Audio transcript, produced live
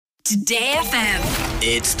Today FM.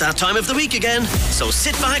 It's that time of the week again, so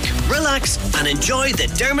sit back, relax and enjoy the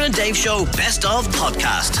Dermot and Dave Show Best Of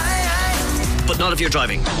podcast. But not if you're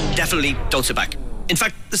driving. Definitely don't sit back. In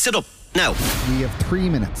fact, sit up now. We have 3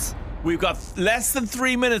 minutes. We've got less than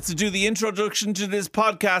 3 minutes to do the introduction to this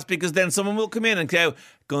podcast, because then someone will come in and go,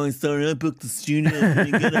 guys, sorry, I booked the studio. Can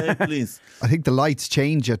you get out, please? I think the lights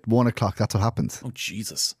change at 1 o'clock. That's what happens. Oh,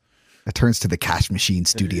 Jesus. It turns to the cash machine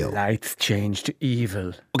studio. The lights change to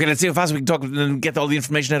evil. Okay, let's see how fast we can talk and get all the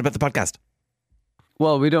information out about the podcast.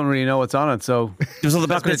 Well, we don't really know what's on it, so It was all the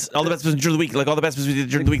best bits during the week. Like, all the best bits we did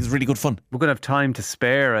during the week is really good fun. we're going to have time to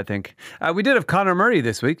spare, I think. We did have Conor Murray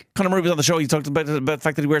this week. Conor Murray was on the show. He talked about the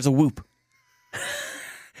fact that he wears a whoop.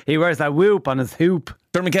 He wears that whoop on his hoop.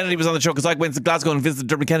 Dermot Kennedy was on the show because I went to Glasgow and visited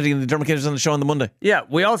Dermot Kennedy, and Dermot Kennedy was on the show on the Monday. Yeah,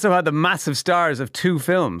 we also had the massive stars of 2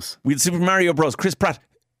 films. We had Super Mario Bros. Chris Pratt,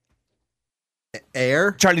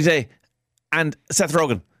 Air? Charlie Day, and Seth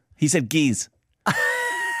Rogen. He said geese.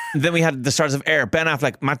 Then we had the stars of Air: Ben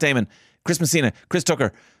Affleck, Matt Damon, Chris Messina, Chris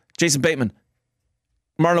Tucker, Jason Bateman,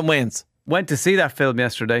 Marlon Wayans. Went to see that film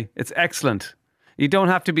yesterday. It's excellent. You don't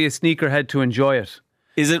have to be a sneakerhead to enjoy it.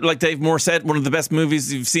 Is it, like Dave Moore said, one of the best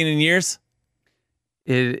movies you've seen in years?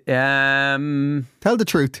 Tell the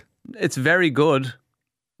truth. It's very good.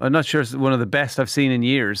 I'm not sure it's one of the best I've seen in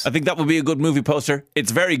years. I think that would be a good movie poster.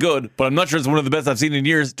 It's very good, but I'm not sure it's one of the best I've seen in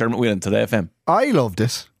years. Dermot Whelan, Today FM. I loved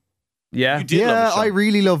it. Yeah. You did love it, Sean. I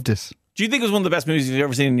really loved it. Do you think it was one of the best movies you've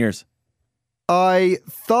ever seen in years? I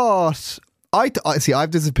thought... I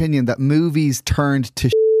have this opinion that movies turned to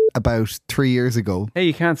about 3 years ago. Hey,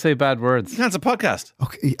 you can't say bad words. It's a podcast.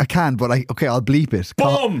 Okay, I can, but I'll bleep it.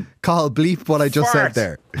 Boom! Carl, bleep what I just Fart.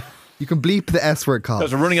 said there. You can bleep the S word, Carl.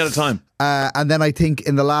 Because we're running out of time. And then I think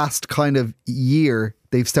in the last kind of year,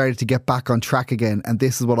 they've started to get back on track again. And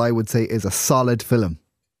this is what I would say is a solid film.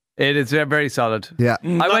 It is very solid. Yeah.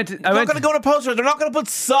 They're not going to go on a poster. They're not going to put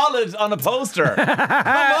solid on a poster.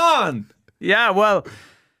 Come on. Yeah, well...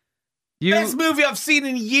 Best movie I've seen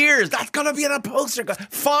in years. That's going to be on a poster.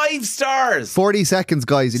 5 stars. 40 seconds,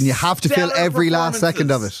 guys, and you have to fill Stellar every last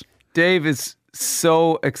second of it. Dave is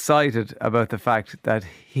so excited about the fact that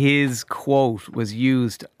his quote was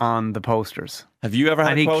used on the posters. Have you ever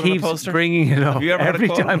had And a he quote on a keeps poster? bringing it up Have you ever had a every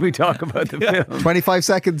quote? time we talk about the film. 25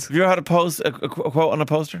 seconds. Have you ever had a quote on a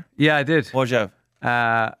poster? Yeah, I did. What'd you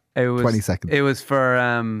have? It was 20 seconds. It was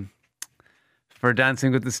for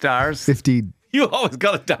Dancing with the Stars. 15. You always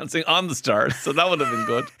got it Dancing on the Stars, so that would have been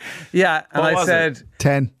good. Yeah, and What I was said,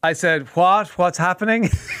 10. I said, what's happening?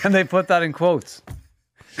 And they put that in quotes.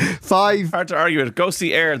 5. Hard to argue it. Go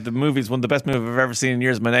see Air. The movie's one of the best movies I've ever seen in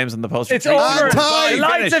years. My name's on the poster. It's over. time. The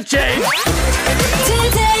lights have changed.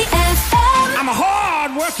 Today FM. I'm a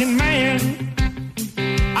hard-working man.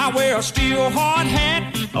 I wear a steel hard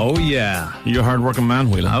hat. Oh, yeah. You're a hard-working man,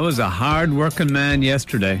 Whelan. I was a hard-working man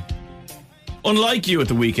yesterday. Unlike you at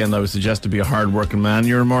the weekend, I would suggest to be a hard-working man.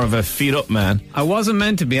 You're more of a feet-up man. I wasn't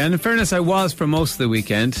meant to be, and in fairness, I was for most of the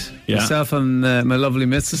weekend. Yeah. Myself and my lovely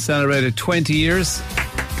missus celebrated 20 years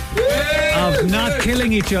of not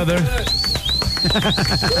killing each other.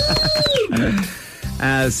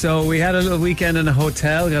 So we had a little weekend in a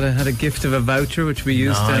hotel, had a gift of a voucher, which we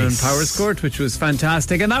used down in Powerscourt, which was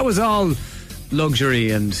fantastic. And that was all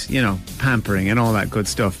luxury and, pampering and all that good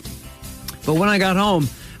stuff. But when I got home,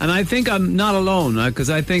 and I think I'm not alone, because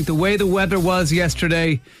I think the way the weather was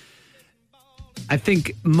yesterday, I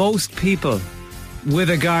think most people with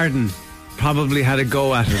a garden probably had a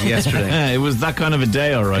go at it yesterday. It was that kind of a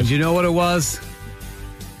day, all right. And you know what it was?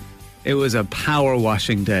 It was a power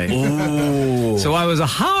washing day. Ooh. So I was a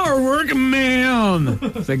hard working man.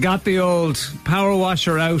 So I got the old power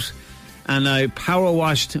washer out and I power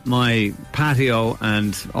washed my patio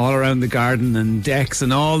and all around the garden and decks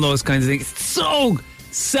and all those kinds of things. It's so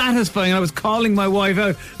satisfying. I was calling my wife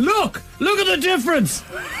out, look at the difference.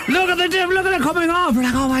 Look at it coming off. We're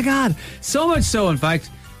like, oh my God. So much so, in fact,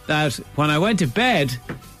 that when I went to bed,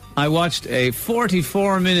 I watched a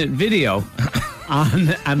 44-minute video on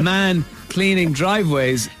a man cleaning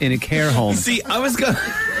driveways in a care home. See, I was going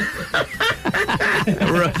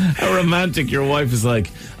how romantic your wife is like,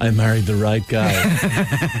 I married the right guy.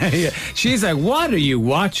 Yeah. She's like, what are you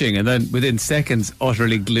watching? And then within seconds,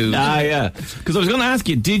 utterly glued. Yeah. Because I was going to ask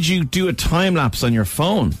you, did you do a time lapse on your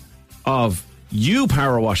phone of you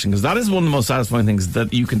power washing? Because that is one of the most satisfying things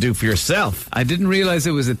that you can do for yourself. I didn't realize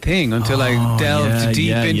it was a thing until I delved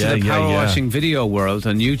deep into the power washing video world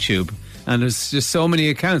on YouTube. And there's just so many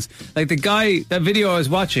accounts. Like the guy, that video I was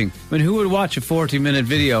watching, who would watch a 40-minute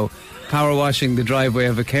video power washing the driveway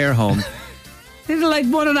of a care home? There's like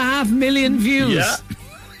 1.5 million views. Yeah.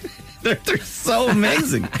 They're so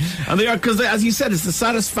amazing. And they are, because as you said, it's the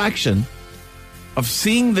satisfaction of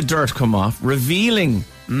seeing the dirt come off, revealing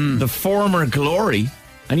the former glory.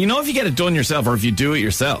 And you know, if you get it done yourself or if you do it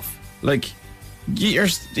yourself, like,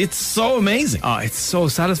 it's so amazing. Oh, it's so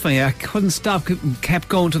satisfying. I couldn't stop. Kept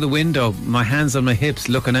going to the window, my hands on my hips,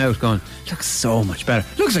 looking out, going, looks so much better.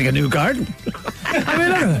 Looks like a new garden. I mean,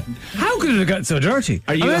 look at it. How could it have gotten so dirty?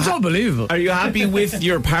 It's unbelievable. Are you happy with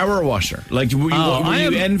your power washer? Like, were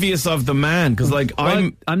you envious of the man? Because, like,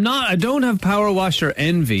 I'm not. I don't have power washer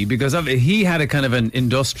envy because he had a kind of an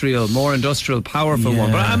more industrial, powerful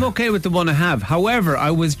one. But I'm okay with the one I have. However, I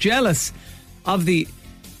was jealous of the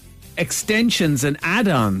extensions and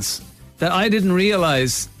add-ons that I didn't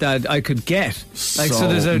realise that I could get. Like, so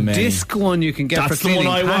there's a disc one you can get for cleaning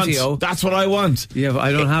patio. Want. That's what I want. Yeah, but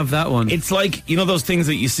I don't have that one. It's like, you know those things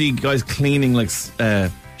that you see guys cleaning, like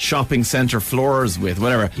shopping centre floors with,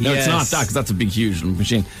 whatever. No, it's not that, because that's a big, huge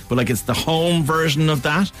machine. But like, it's the home version of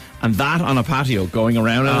that, and that on a patio going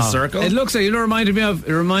around in a circle. It looks like, it reminded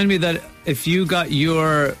me that if you got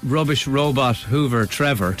your rubbish robot Hoover,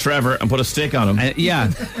 Trevor, and put a stick on him.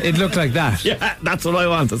 It looked like that. Yeah, that's what I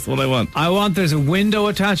want. There's a window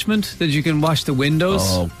attachment that you can wash the windows.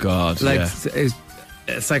 Oh, God. Like,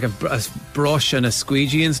 it's like a brush and a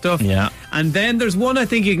squeegee and stuff. Yeah. And then there's one I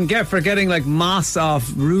think you can get for getting like moss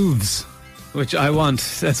off roofs, which I want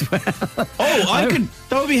as well. That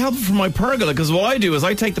would be helpful for my pergola, because what I do is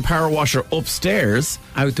I take the power washer upstairs,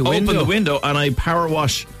 out the window, open the window, and I power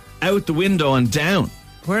wash out the window and down.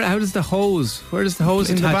 How does the hose? Where does the hose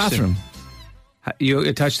in attach? The bathroom. You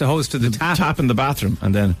attach the hose to the tap in the bathroom,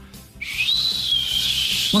 and then.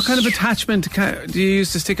 What kind of attachment do you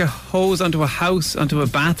use to stick a hose onto a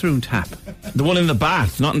bathroom tap? The one in the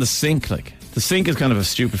bath, not in the sink. Like, the sink is kind of a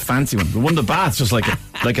stupid fancy one. The one in the bath's just like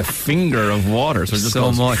a finger of water. So it just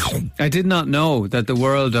goes much. I did not know that the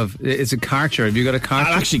world of it's a Karcher. Have you got a Karcher?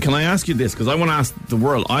 Actually, can I ask you this? Because I want to ask the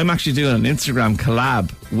world. I'm actually doing an Instagram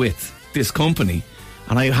collab with this company,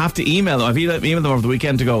 and I have to email them. I've emailed them over the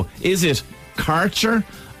weekend to go, is it Karcher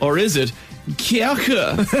or is it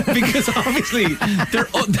Kirche? Because obviously they're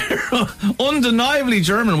undeniably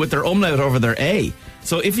German with their umlaut over their A.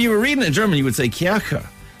 So if you were reading it in German, you would say Kirche.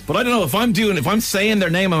 But I don't know, if I'm saying their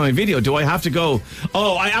name on my video, do I have to go,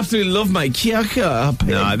 oh, I absolutely love my Kirche?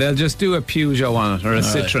 No, they'll just do a Peugeot on it or a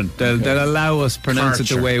Citroen. They'll allow us pronounce it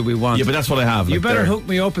the way we want. Yeah, but that's what I have. You better hook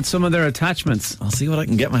me up with some of their attachments. I'll see what I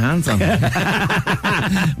can get my hands on.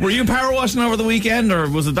 Were you power washing over the weekend, or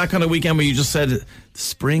was it that kind of weekend where you just said,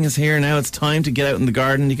 spring is here now, it's time to get out in the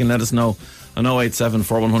garden? You can let us know on 087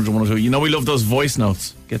 4100 102. You know we love those voice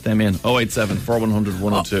notes. Get them in. 087 4100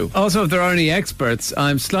 102. Also, if there are any experts,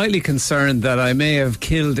 I'm slightly concerned that I may have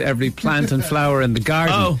killed every plant and flower in the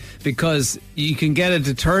garden, because you can get a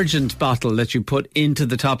detergent bottle that you put into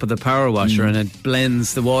the top of the power washer and it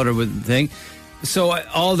blends the water with the thing. So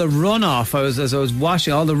all the runoff, as I was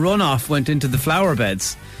washing, all the runoff went into the flower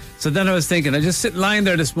beds. So then I was thinking, I just lying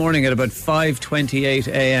there this morning at about 5:28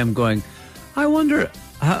 a.m. going, I wonder,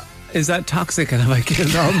 is that toxic and have I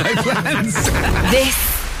killed all my plants?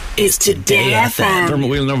 This is Today FM. Dermot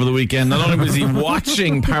Whelan over the weekend, not only was he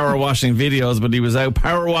watching power washing videos, but he was out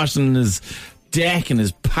power washing his deck and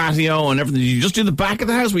his patio and everything. Did you just do the back of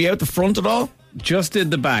the house? Were you out the front at all? Just did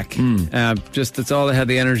the back. That's all I had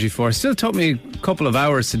the energy for. Still took me a couple of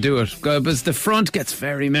hours to do it, but the front gets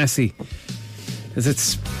very messy, because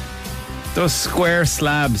it's those square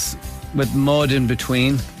slabs with mud in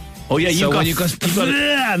between. Oh yeah,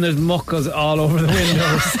 and there's muck goes all over the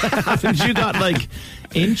windows. You got like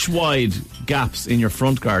inch wide gaps in your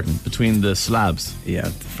front garden between the slabs. Yeah,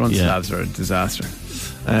 the front slabs are a disaster.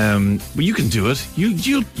 But you can do it.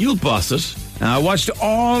 You'll boss it. I watched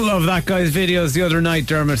all of that guy's videos the other night,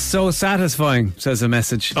 Dermot. So satisfying, says a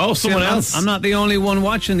message. Oh, someone else. I'm not the only one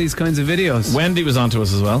watching these kinds of videos. Wendy was onto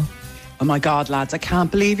us as well. Oh my God, lads, I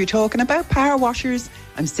can't believe you're talking about power washers.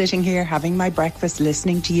 I'm sitting here having my breakfast,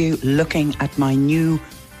 listening to you, looking at my new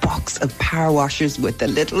box of power washers with the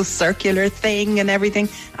little circular thing and everything.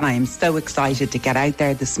 And I am so excited to get out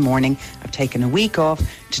there this morning. I've taken a week off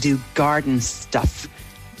to do garden stuff.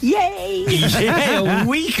 Yay! Yeah, a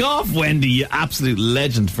week off, Wendy. You absolute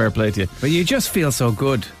legend. Fair play to you. But you just feel so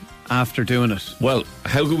good after doing it. Well,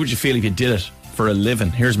 how good would you feel if you did it for a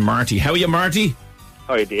living? Here's Marty. How are you, Marty?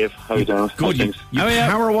 Hi, Dave. How you doing? Good. You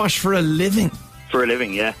power wash for a living? For a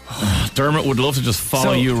living, yeah. Dermot would love to just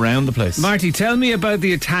follow you around the place. Marty, tell me about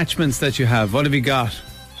the attachments that you have. What have you got?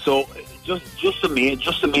 So, just the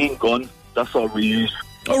main gun. That's all we use.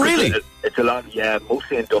 Oh, really? It's a lot,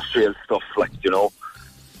 mostly industrial stuff, like, you know.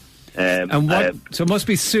 So it must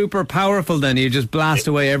be super powerful then. You just blast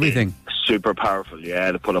away everything. super powerful,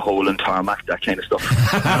 yeah. They put a hole in tarmac, that kind of stuff.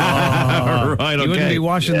 Right, okay. You wouldn't be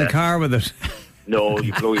washing the car with it. No,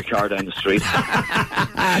 you blow your car down the street.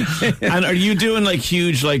 And are you doing like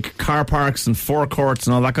huge like car parks and forecourts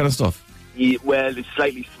and all that kind of stuff? Yeah, well, it's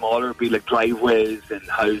slightly smaller. It'd be like driveways and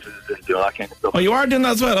houses and all that kind of stuff. Oh, you are doing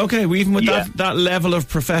that as well? Okay, well, even with that level of With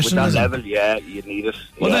professionalism. that level, yeah, you need it.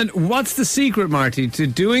 Well, yeah. then, what's the secret, Marty, to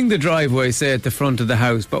doing the driveway, say, at the front of the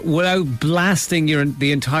house, but without blasting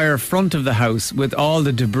the entire front of the house with all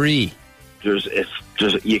the debris?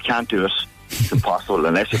 You can't do it. It's impossible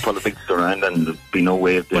unless you put a big surround, and there'd be no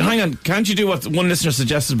way of doing But hang on, can't you do what one listener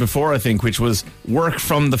suggested before, I think, which was work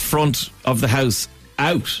from the front of the house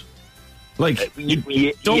out? Like,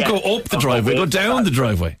 you don't go up the driveway, go down the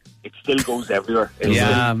driveway. It still goes everywhere.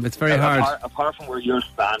 It's very hard. Apart from where you're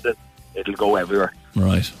standing, it'll go everywhere.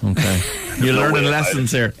 Right, okay. You're learning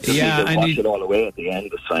lessons here. Yeah, and wash it all away at the end,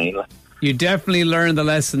 it's fine. You definitely learn the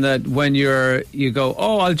lesson that when you go,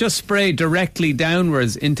 I'll just spray directly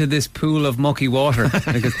downwards into this pool of mucky water.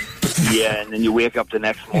 Yeah, and then you wake up the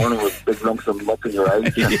next morning with big lumps of muck in your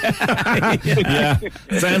eyes. Yeah.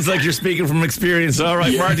 Sounds like you're speaking from experience. All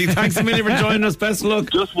right, Marty, thanks a million for joining us. Best of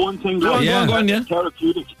luck. Just one thing. Go on, yeah.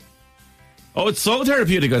 Therapeutic. Oh, it's so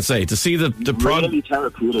therapeutic, I'd say, to see the really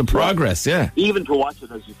therapeutic. The progress, yeah. Even to watch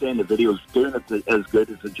it, as you say in the videos, doing it as good.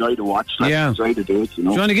 It's a joy to watch. It's a joy to do it, you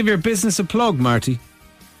know. Do you want to give your business a plug, Marty?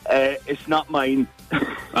 It's not mine.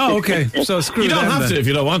 Oh, okay. So screw You don't have to if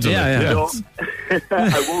you don't want to. Yeah. No,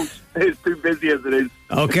 I won't. It's too busy as it is.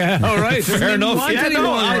 Okay, all right. Fair enough. Yeah,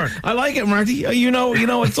 no, I like it, Marty. You know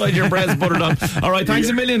what side your bread's buttered on. All right, thanks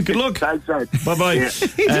a million. Good luck. Thanks, bye-bye. Yeah.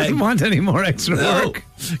 He doesn't want any more extra work.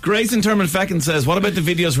 Grace in Termin Feckin says, what about the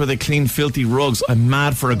videos where they clean filthy rugs? I'm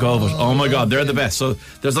mad for a go of it. Oh my God, they're the best. So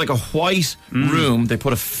there's like a white room, they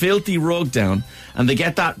put a filthy rug down, and they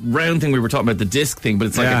get that round thing we were talking about, the disc thing, but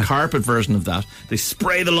it's like a carpet version of that. They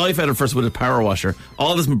spray the life out of it first with a power washer.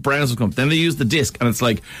 All this browns will come up. Then they use the disc, and it's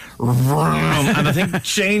like, and I think it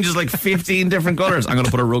changes like 15 different colours. I'm going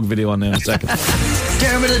to put a rug video on now in a second.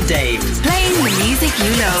 Dermot and Dave. Playing the music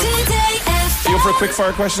you know. You go for a quick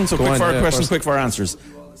fire question? So quick fire questions, quick fire answers.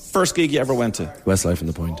 First gig you ever went to? Westlife in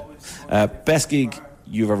the Point. Best gig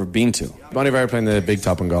you've ever been to? Bonnie Iver playing the Big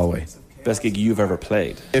Top in Galway. Best gig you've ever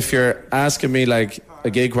played? If you're asking me, like,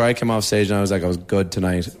 a gig where I came off stage and I was like, I was good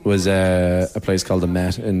tonight, was a place called The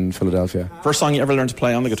Met in Philadelphia. First song you ever learned to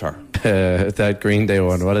play on the guitar? That Green Day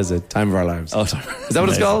one. What is it? Time of Our Lives. Oh, is that what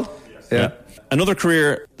it's called? Yeah. Another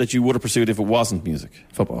career that you would have pursued if it wasn't music?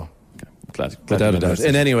 Football. Okay. Glad without a doubt.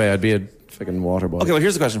 In any way, I'd be a fucking water boy. Okay, well,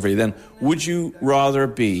 here's the question for you then. Would you rather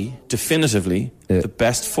be definitively the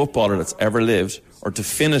best footballer that's ever lived, or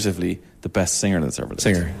definitively the best singer that's ever lived?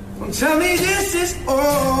 Singer. Tell me this is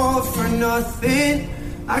all for nothing.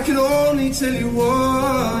 I can only tell you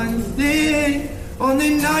one thing. On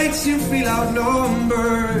the nights you feel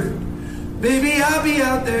outnumbered, baby, I'll be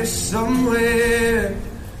out there somewhere.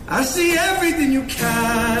 I see everything you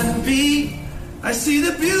can be. I see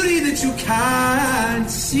the beauty that you can't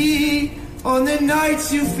see. On the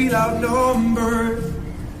nights you feel outnumbered,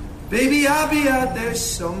 baby, I'll be out there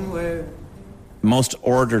somewhere. Most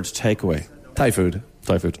ordered takeaway? Thai food.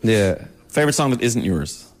 Thai food. Yeah. Favourite song that isn't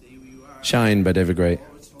yours? Shine by David Gray.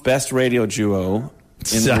 Best radio duo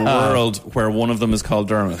in the world where one of them is called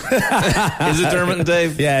Dermot. Is it Dermot and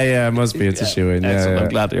Dave? Yeah, it must be. It's a shoe-in. Excellent. Yeah. I'm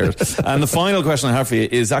glad to hear it. And the final question I have for you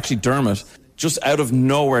is actually Dermot, just out of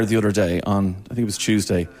nowhere the other day on, I think it was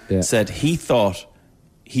Tuesday, said he thought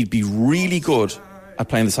he'd be really good at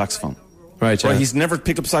playing the saxophone. Right, yeah. He's never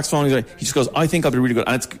picked up a saxophone. He just goes, I think I'll be really good.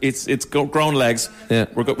 And it's grown legs. Yeah.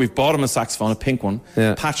 We've bought him a saxophone, a pink one.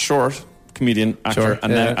 Yeah. Pat Short, comedian, actor,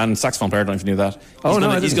 and saxophone player. I don't know if you knew that.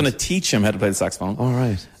 He's going to teach him how to play the saxophone. All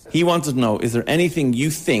right. He wanted to know, is there anything you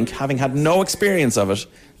think, having had no experience of it,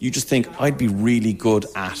 you just think I'd be really good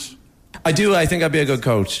at? I do. I think I'd be a good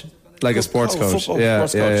coach. Like a sports coach.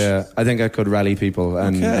 Sports coach. I think I could rally people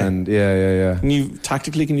and yeah. Can you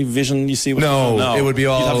vision, you see what... No, it would be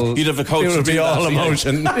all... You'd have a coach. It would be all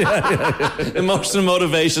emotion. Emotion and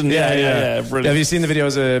motivation. Yeah. Brilliant. Have you seen the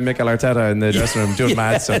videos of Mikel Arteta in the dressing room doing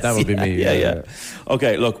mad stuff? That would be me. Yeah.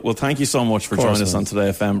 Okay, look, well, thank you so much for joining us on Today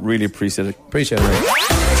FM. Really appreciate it. Appreciate it.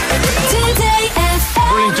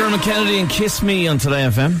 Brilliant. Dermot Kennedy and Kiss Me on Today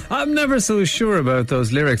FM. I'm never so sure about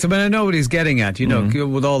those lyrics. I mean, I know what he's getting at, you know,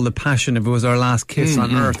 with all the passion, if it was our last kiss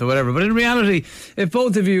on earth or whatever. But in reality, if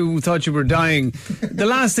both of you thought you were dying, the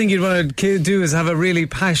last thing you'd want to do is have a really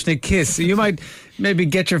passionate kiss. So you might maybe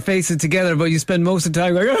get your faces together, but you spend most of the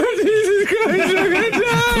time like, oh, Jesus Christ, we're going to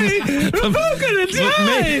die. We're both going to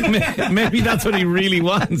die. Maybe that's what he really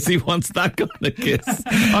wants. He wants that kind of kiss.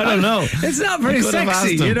 I don't know. It's not very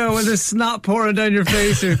sexy, you know, when there's snot pouring down your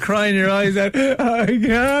face, you're crying your eyes out. Oh,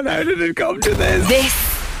 God, how did it come to this?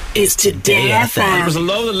 This is Today FM. There was a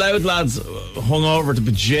load of loud lads hung over to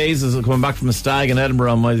bejesus coming back from a stag in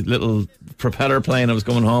Edinburgh on my little propeller plane I was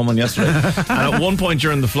coming home on yesterday. And at one point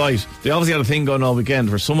during the flight, they obviously had a thing going all weekend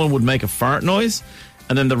where someone would make a fart noise,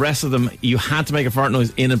 and then the rest of them, you had to make a fart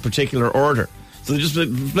noise in a particular order. So they just, the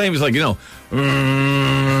plane was like, you know,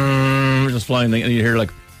 just flying, and you hear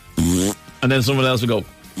like, and then someone else would go.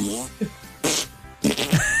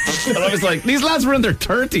 And I was like, these lads were in their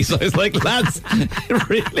 30s. So I was like, lads,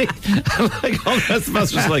 really? I'm like, oh, that's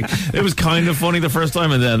just like, it was kind of funny the first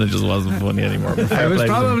time, and then it just wasn't funny anymore. It was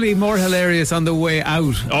probably more hilarious on the way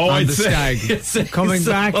out on the stag. Coming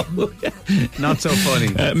back, not so funny.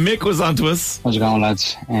 Mick was onto us. How's it going,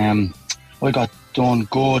 lads? I got done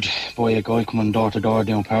good by a guy coming door to door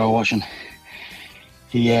doing power washing.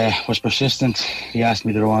 He was persistent. He asked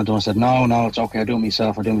me to do it. I said, no, it's okay. I'll do it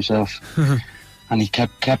myself. And he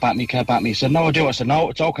kept at me. He said, no, I'll do it. I said, no,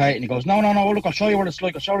 it's okay. And he goes, no, look, I'll show you what it's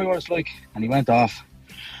like. And he went off.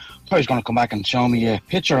 I thought he was going to come back and show me a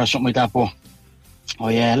picture or something like that, but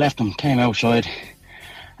I left him, came outside,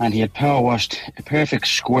 and he had power washed a perfect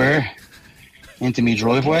square into me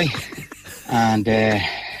driveway, and the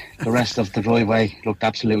rest of the driveway looked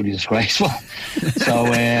absolutely disgraceful. So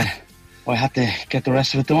I had to get the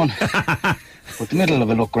rest of it done. But the middle of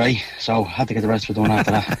it looked great, so I had to get the rest of it done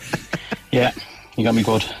after that. Yeah. You got me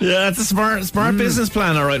good. Yeah, it's a smart business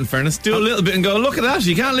plan, all right, in fairness. Do a little bit and go, look at that.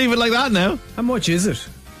 You can't leave it like that now. How much is it?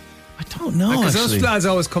 I don't know, because those lads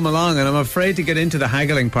always come along, and I'm afraid to get into the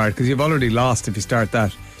haggling part because you've already lost if you start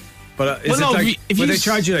that. But is it like, will they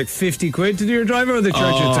charge you like 50 quid to do your driveway, or they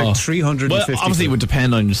charge you like 350 Well, obviously it would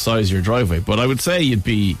depend on the size of your driveway, but I would say you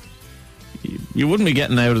wouldn't be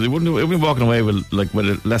getting out of it. You wouldn't be walking away with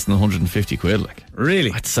less than 150 quid. Like,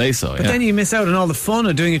 really? I'd say so. But then you miss out on all the fun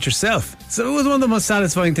of doing it yourself. So it was one of the most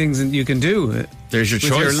satisfying things you can do. There's your with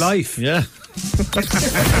choice. Your life. Yeah.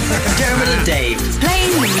 Dermot and Dave,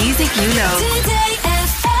 playing the music you know. Today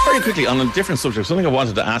FM. Very quickly, on a different subject, something I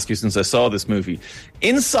wanted to ask you since I saw this movie.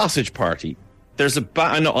 In Sausage Party, there's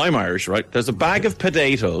I know I'm Irish, right? There's a bag of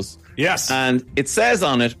potatoes. Yes. And it says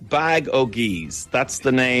on it, bag o' geese. That's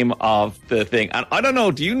the name of the thing. And I don't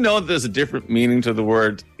know, do you know there's a different meaning to the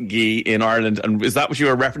word gee in Ireland? And is that what you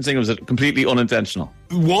were referencing, or was it completely unintentional?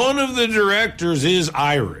 One of the directors is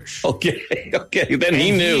Irish. Okay, then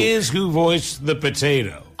he knew. He is who voiced the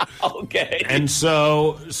potato. Okay. And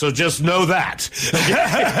so just know that.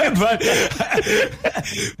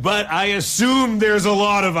 but I assume there's a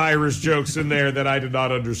lot of Irish jokes in there that I did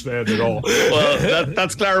not understand at all. Well,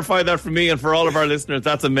 that's clarified that for me and for all of our listeners.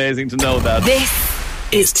 That's amazing to know that.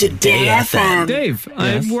 This is Today FM. Dave, yes.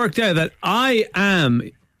 I've worked out that I am,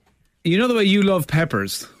 you know the way you love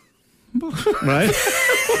peppers, right?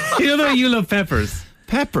 You know the way you love peppers.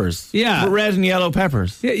 Peppers? Yeah. Red and yellow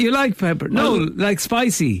peppers. Yeah, you like pepper. No, like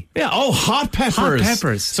spicy. Yeah, hot peppers. Hot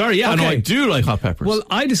peppers. Sorry, yeah, okay. No, I do like hot peppers. Well,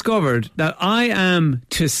 I discovered that I am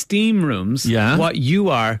to steam rooms what you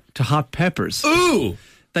are to hot peppers. Ooh!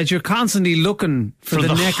 That you're constantly looking for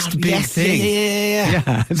the next big thing.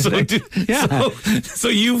 Yeah. So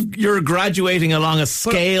you're graduating along a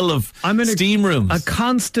scale of steam rooms. A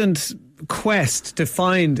constant quest to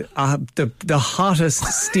find the hottest,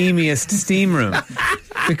 steamiest steam room.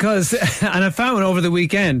 Because, and I found one over the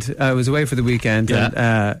weekend. I was away for the weekend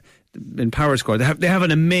and, in Power Square. They have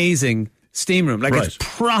an amazing steam room. Like it's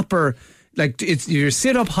proper. Like you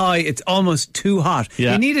sit up high. It's almost too hot.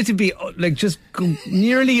 Yeah. You need it to be like just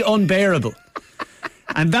nearly unbearable.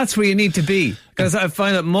 And that's where you need to be. Because I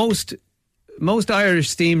find that most Irish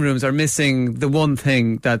steam rooms are missing the one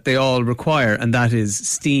thing that they all require, and that is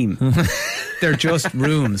steam. They're just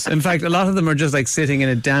rooms. In fact, a lot of them are just like sitting in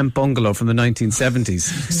a damp bungalow from the 1970s.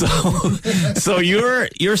 So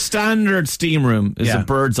your standard steam room is a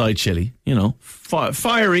bird's eye chili, you know,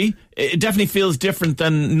 fiery. It definitely feels different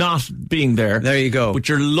than not being there. There you go. But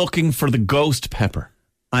you're looking for the ghost pepper.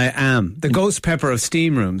 I am. The ghost pepper of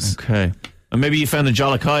steam rooms. Okay. And maybe you found a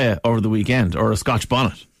Jollicaia over the weekend, or a Scotch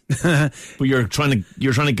bonnet. But you're trying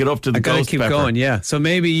to get up to the ghost pepper. I gotta keep going, yeah. So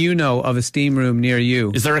maybe you know of a steam room near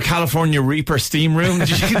you. Is there a California Reaper steam room that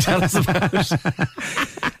you can tell us about?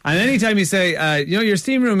 And anytime you say, your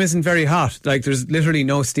steam room isn't very hot, like there's literally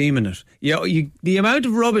no steam in it. The amount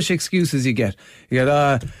of rubbish excuses you get, you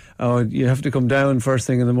have to come down first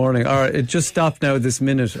thing in the morning, or it just stopped now this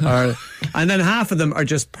minute, and then half of them are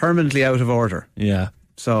just permanently out of order. Yeah.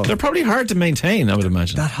 So they're probably hard to maintain, I would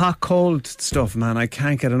imagine. That hot cold stuff, man, I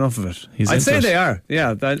can't get enough of it. I'd say they are,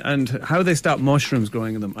 yeah. And how they stop mushrooms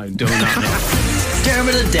growing in them, I do not know.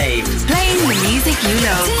 Dermot and Dave, playing the music you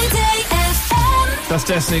know. Today FM. That's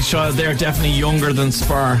Destiny's Child. They're definitely younger than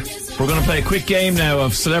Spar. We're going to play a quick game now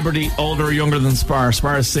of celebrity older or younger than Spar.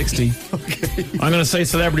 Spar is 60. Okay. I'm going to say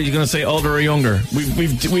celebrity. You're going to say older or younger.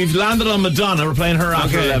 We've landed on Madonna. We're playing her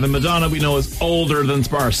after 11. Madonna, we know, is older than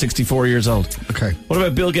Spar. 64 years old. Okay. What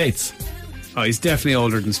about Bill Gates? Oh, he's definitely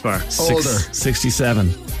older than Spar. Older.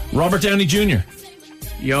 67. Robert Downey Jr.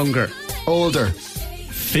 Younger. Older.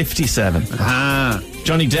 57. Ah.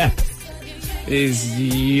 Johnny Depp is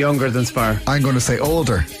younger than Spar. I'm going to say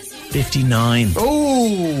older. 59.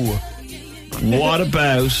 Oh. What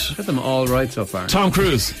about... Got them all right so far. Tom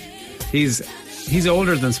Cruise. He's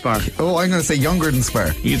older than Spar. Oh, I'm going to say younger than Spar.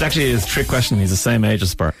 He's actually, his trick question, he's the same age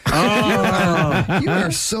as Spar. Oh. You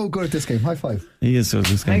are so good at this game. High five. He is so good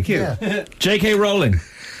at this game. Thank you. Yeah. J.K. Rowling.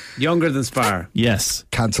 Younger than Spar. Yes.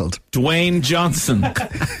 Cancelled. Dwayne Johnson.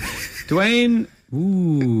 Dwayne...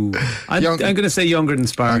 Ooh. I'm going to say younger than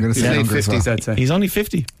Spar. I'm going to say late younger as 50s, well. I'd say. He's only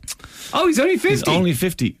 50. Oh, he's only 50? He's only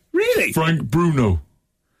 50. Really? Frank Bruno.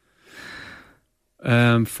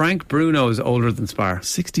 Frank Bruno is older than Spar.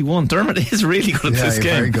 61. Dermot is really good at this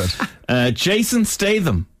game. Very good. Jason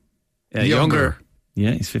Statham. Younger.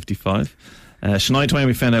 Yeah, he's 55. Shania Twain,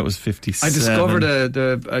 we found out, was 57. I discovered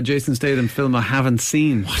a Jason Statham film I haven't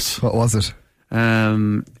seen. What was it?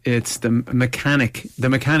 It's the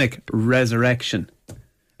Mechanic Resurrection.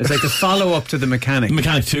 It's like the follow-up to The Mechanic.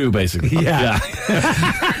 Mechanic 2, basically. Yeah.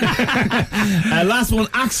 Last one,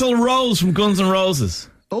 Axl Rose from Guns N' Roses.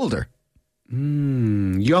 Older.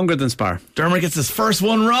 Younger than Spar. Dermot gets his first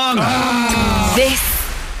one wrong. This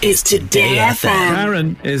is Today FM.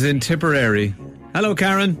 Karen is in Tipperary. Hello,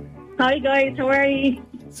 Karen. Hi guys, how are you?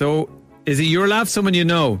 So, is it your laugh, someone you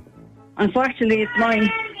know? Unfortunately, it's mine.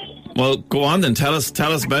 Well, go on then. Tell us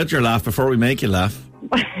about your laugh before we make you laugh.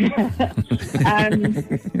 I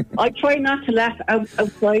try not to laugh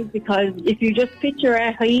outside because if you just picture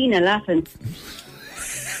a hyena laughing.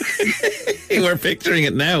 We're picturing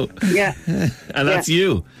it now. Yeah. And that's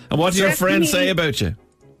you. And what do your friends say about you?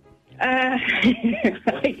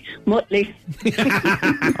 Muttley.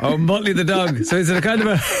 Oh, Muttley the dog. So is it a kind of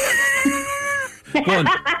a... Go on.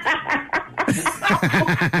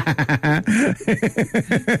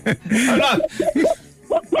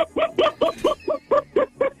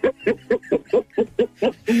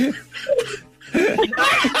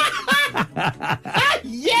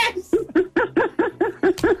 Yes.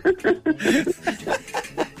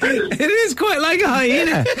 It is quite like a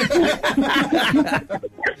hyena.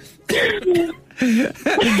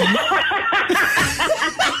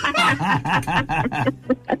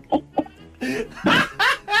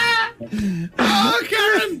 Oh,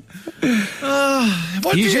 Karen.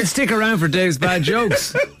 You should stick around for Dave's bad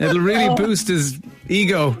jokes. It'll really boost his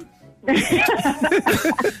ego.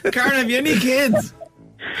 Karen, have you any kids?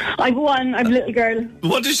 I've one. I've a little girl.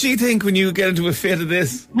 What does she think when you get into a fit of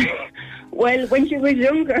this? Well, when she was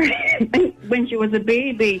younger, when she was a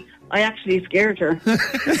baby, I actually scared her.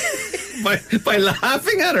 by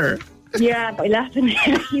laughing at her? Yeah, by laughing.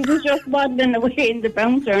 She was just waddling away in the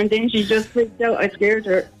bouncer, and then she just freaked out. I scared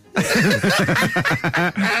her.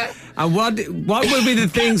 And what would be the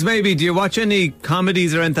things, maybe? Do you watch any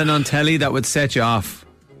comedies or anything on telly that would set you off?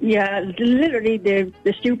 Yeah, literally the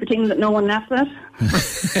stupid things that no one laughs at.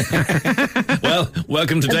 Well,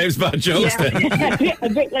 welcome to Dave's Bad Jokes then. A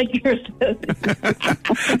bit like yourself.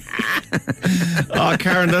 Oh,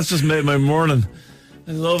 Karen, that's just made my morning.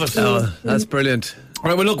 I love it. Oh, that's brilliant. All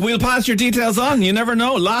right, well, look, we'll pass your details on. You never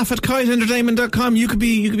know. Laugh at kiteentertainment.com. You could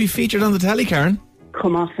be featured on the telly, Karen.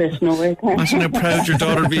 Come off this, no way. Imagine how proud your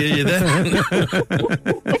daughter would be of you then.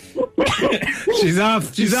 She's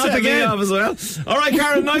off. She's off again. Off as well. All right,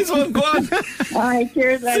 Karen, nice one. Go on. All right,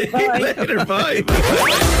 cheers, lad. See you later. Bye.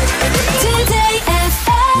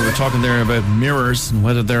 We were talking there about mirrors and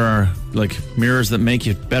whether there are like mirrors that make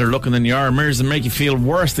you better looking than you are, mirrors that make you feel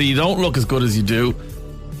worse that you don't look as good as you do.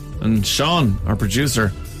 And Sean, our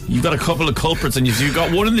producer, you've got a couple of culprits and you've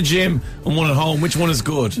got one in the gym and one at home. Which one is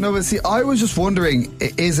good? No, but see, I was just wondering,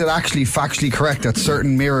 is it actually factually correct that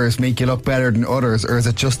certain mirrors make you look better than others, or is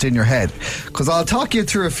it just in your head? Because I'll talk you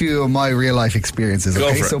through a few of my real life experiences,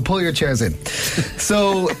 okay? So pull your chairs in.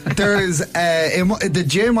 So there's the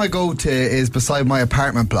gym I go to is beside my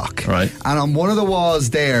apartment block. Right. And on one of the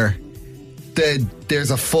walls there's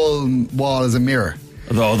a full wall as a mirror.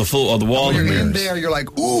 The wall when you're mirrors. in there, you're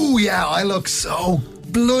like, ooh, yeah, I look so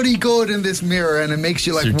bloody good in this mirror, and it makes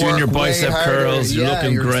you like so you're doing work your bicep way harder. curls, you're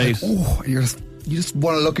looking great. Like, you just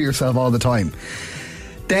want to look at yourself all the time.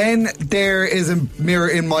 Then there is a mirror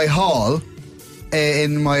in my hall,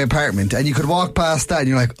 in my apartment, and you could walk past that and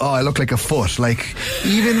you're like, oh, I look like a foot. Like,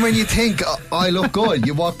 even when you think, oh, I look good,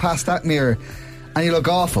 you walk past that mirror and you look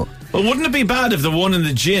awful. Well, wouldn't it be bad if the one in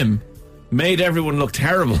the gym made everyone look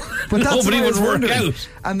terrible? But that's nobody would work wondering. out.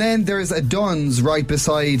 And then there's a Dunn's right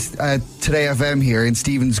beside Today FM here in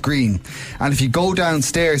Stephen's Green. And if you go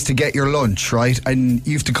downstairs to get your lunch, right, and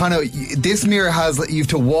you have to this mirror you have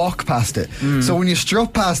to walk past it. So when you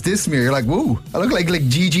strut past this mirror, you're like, whoa, I look like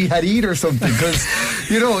Gigi Hadid or something. Because,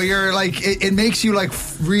 you're like, it makes you like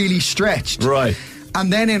really stretched. Right.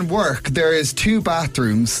 And then in work, there is 2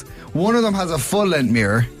 bathrooms. One of them has a full-length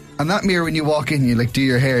mirror. And that mirror, when you walk in, you like do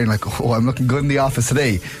your hair and like, oh, I'm looking good in the office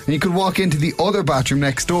today. And you could walk into the other bathroom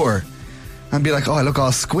next door and be like, oh, I look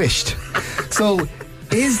all squished. So,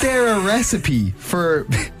 is there a recipe for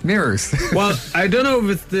mirrors? Well, I don't know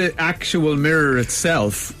if it's the actual mirror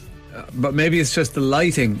itself, but maybe it's just the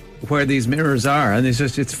lighting where these mirrors are, and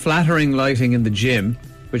it's flattering lighting in the gym,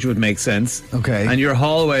 which would make sense. Okay. And your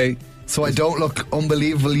hallway, so I don't look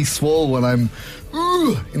unbelievably swole when I'm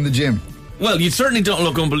in the gym. Well, you certainly don't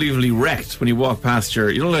look unbelievably wrecked when you walk past you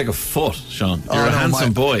look like a foot, Sean. You're a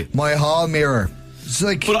handsome boy. My hall mirror. It's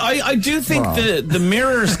like, but I do think the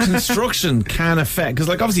mirror's construction can affect, because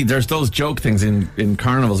like obviously there's those joke things in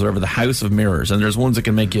carnivals or whatever, the house of mirrors, and there's ones that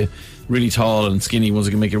can make you really tall and skinny, ones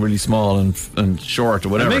that can make you really small and short or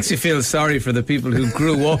whatever. It makes you feel sorry for the people who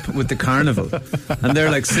grew up with the carnival and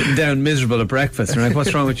they're like sitting down miserable at breakfast. They're like,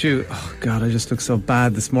 what's wrong with you? Oh God, I just look so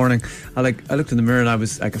bad this morning. I looked in the mirror and I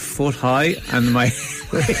was like a foot high and my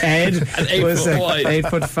head was like 8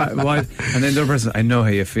 foot wide. And then the other person, I know how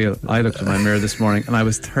you feel. I looked in my mirror this morning and I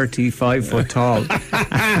was 35 foot tall. But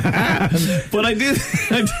I do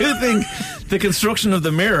think the construction of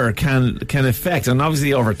the mirror can affect, and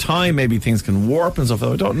obviously over time maybe things can warp and stuff.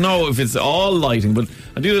 I don't know if it's all lighting, but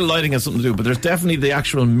I do think lighting has something to do. But there's definitely the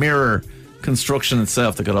actual mirror construction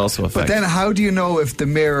itself that could also affect. But then how do you know if the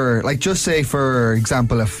mirror, like just say for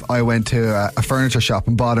example, if I went to a furniture shop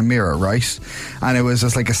and bought a mirror, right, and it was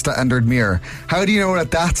just like a standard mirror, how do you know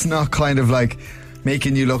that that's not kind of like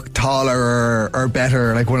making you look taller or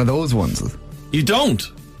better, like one of those ones? You don't.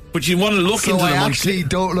 But you want to look into them. So I actually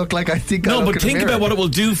don't look like I think I look. No, but think about what it will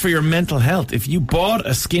do for your mental health. If you bought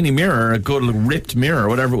a skinny mirror, a good ripped mirror,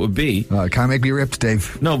 whatever it would be. Oh, it can't make me ripped,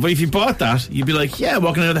 Dave. No, but if you bought that, you'd be like, yeah,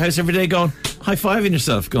 walking out of the house every day going, high-fiving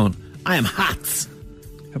yourself, going, I am hot.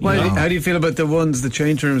 How do you feel about the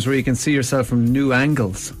change rooms where you can see yourself from new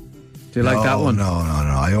angles? Do you like that one? No.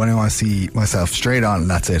 I only want to see myself straight on, and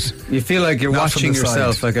that's it. You feel like you're watching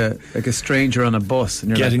yourself like a stranger on a bus, and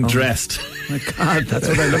you're getting like, dressed. My God, that's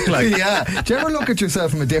what I look like. Yeah. Do you ever look at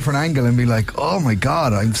yourself from a different angle and be like, "Oh my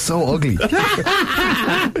God, I'm so ugly"? No,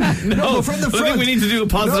 but from the front. I think we need to do a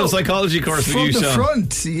positive psychology course with you, Sean. From the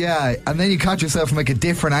front, yeah, and then you catch yourself from like a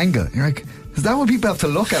different angle. You're like, is that what people have to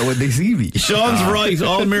look at when they see me? Sean's right.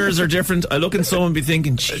 All mirrors are different. I look in some and be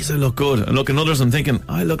thinking, jeez, I look good. I look in others and thinking,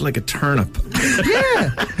 I look like a turnip. Yeah.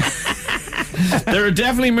 There are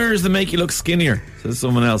definitely mirrors that make you look skinnier, says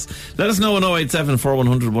someone else. Let us know on 087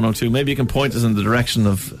 4100 102. Maybe you can point us in the direction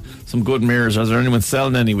of some good mirrors. Or is there anyone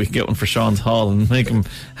selling any? We can get one for Sean's hall and make him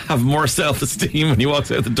have more self-esteem when he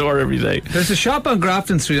walks out the door every day. There's a shop on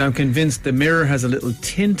Grafton Street. I'm convinced the mirror has a little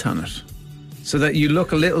tint on it, so that you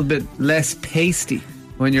look a little bit less pasty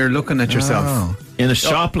when you're looking at yourself. Oh. In a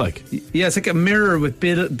shop, like? Yeah, it's like a mirror with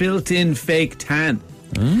built-in fake tan.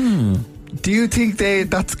 Do you think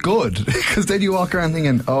that's good? Because then you walk around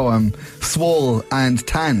thinking, oh, I'm swole and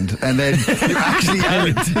tanned, and then you actually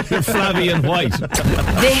aren't. You're flabby and white.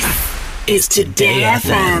 This is Today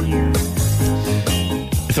FM.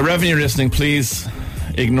 If the Reverend you're listening, please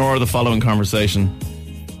ignore the following conversation.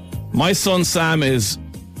 My son Sam he's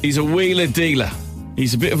a wheeler dealer.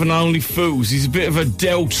 He's a bit of an only foos. He's a bit of a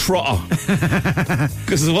dough trotter.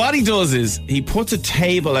 Because what he does is he puts a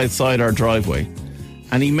table outside our driveway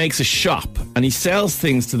and he makes a shop and he sells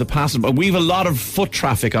things to the passersby. We have a lot of foot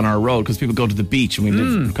traffic on our road because people go to the beach and we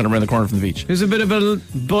live kind of around the corner from the beach. He's a bit of a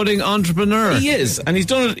budding entrepreneur. He is, and he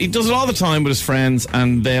does it all the time with his friends,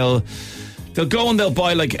 and they'll go and they'll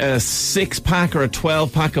buy like a 6-pack or a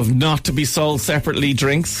 12-pack of not to be sold separately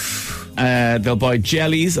drinks. They'll buy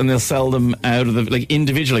jellies and they'll sell them out of the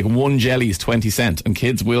individual. Like one jelly is 20 cents and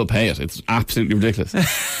kids will pay it. It's absolutely ridiculous.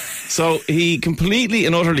 So he completely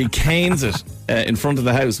and utterly canes it in front of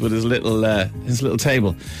the house with his little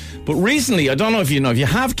table. But recently, I don't know if you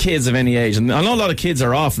have kids of any age, and I know a lot of kids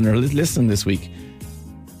are off and they're listening this week.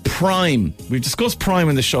 Prime. We've discussed Prime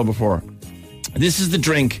in the show before. This is the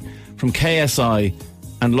drink from KSI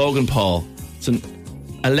and Logan Paul. It's an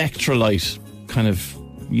electrolyte kind of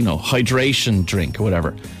hydration drink or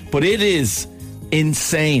whatever. But it is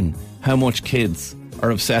insane how much kids are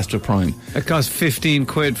obsessed with Prime. It costs 15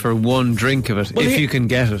 quid for one drink of it, if you can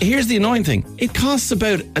get it. Here's the annoying thing. It costs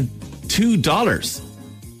about $2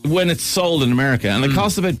 when it's sold in America, and it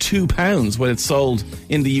costs about £2 when it's sold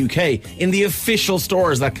in the UK, in the official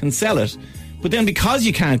stores that can sell it. But then because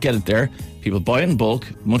you can't get it there, people buy it in bulk,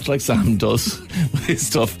 much like Sam does with his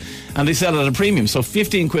stuff, and they sell it at a premium. So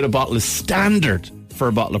 15 quid a bottle is standard for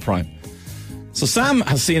a bottle of Prime. So Sam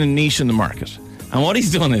has seen a niche in the market. And what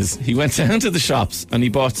he's done is he went down to the shops and he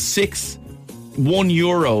bought 6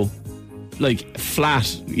 €1 like flat,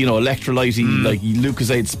 electrolyte-y, like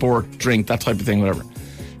Lucozade Sport drink, that type of thing, whatever.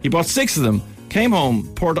 He bought 6 of them, came home,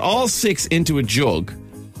 poured all 6 into a jug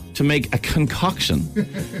to make a concoction.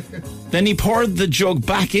 Then he poured the jug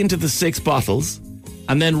back into the 6 bottles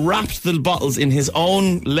and then wrapped the bottles in his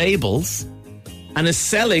own labels and is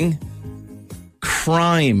selling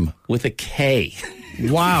Crime with a K.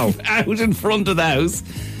 Wow. Out in front of the house.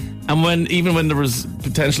 And even when there was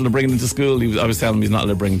potential to bring them to school, I was telling him he's not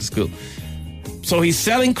allowed to bring them to school. So he's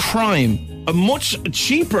selling Crime, much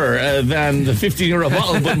cheaper than the €15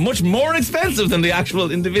 bottle, but much more expensive than the actual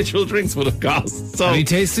individual drinks would have cost. So, have you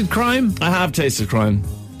tasted Crime? I have tasted Crime.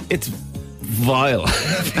 It's vile.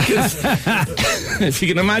 Because if you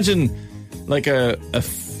can imagine, like a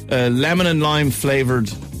lemon and lime flavoured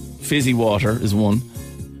fizzy water is one.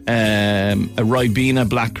 A Ribena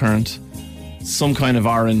blackcurrant, some kind of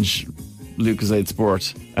orange Lucozade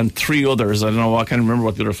Sport, and 3 others. I don't know. I can't remember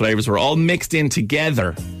what the other flavours were. All mixed in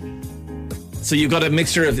together. So you've got a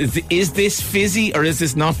mixture of is this fizzy or is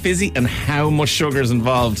this not fizzy, and how much sugar is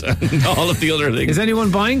involved, and all of the other things. Is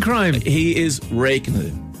anyone buying Crime? He is raking it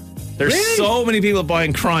in. There's so many people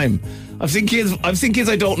buying Crime. I've seen kids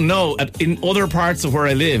I don't know in other parts of where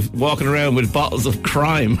I live walking around with bottles of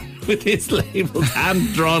Crime with his labels,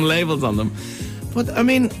 hand-drawn labels on them. But, I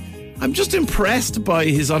mean, I'm just impressed by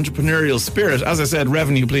his entrepreneurial spirit. As I said,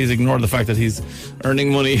 revenue, please ignore the fact that he's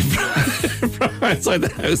earning money from outside the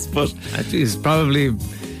house. But he's probably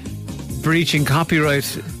breaching copyright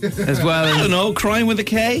as well. I don't know, Crime with a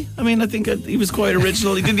K? I mean, I think he was quite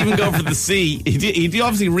original. He didn't even go for the C. He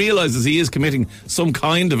obviously realises he is committing some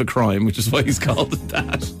kind of a crime, which is why he's called it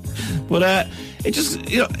that. But it just,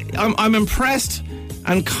 I'm impressed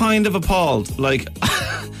and kind of appalled. Like,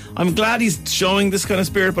 I'm glad he's showing this kind of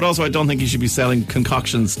spirit, but also I don't think he should be selling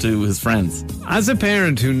concoctions to his friends. As a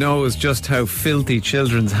parent who knows just how filthy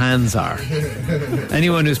children's hands are,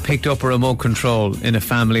 anyone who's picked up a remote control in a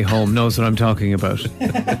family home knows what I'm talking about.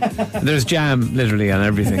 There's jam literally on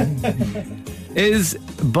everything. Is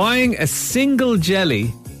buying a single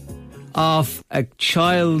jelly off a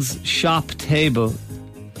child's shop table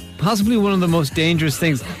possibly one of the most dangerous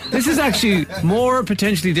things? This is actually more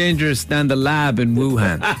potentially dangerous than the lab in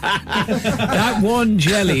Wuhan. That one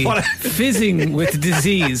jelly fizzing with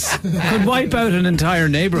disease could wipe out an entire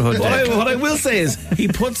neighbourhood. What I will say is he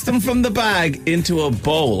puts them from the bag into a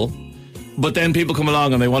bowl, but then people come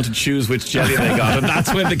along and they want to choose which jelly they got, and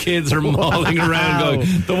that's when the kids are mauling around going,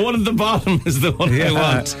 the one at the bottom is the one I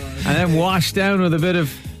want. And then washed down with a bit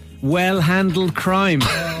of well-handled crime.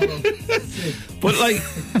 But I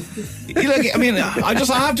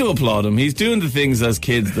have to applaud him. He's doing the things as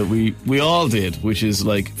kids that we all did, which is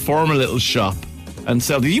like form a little shop and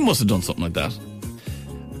sell. You must have done something like that.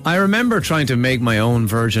 I remember trying to make my own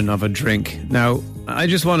version of a drink. Now, I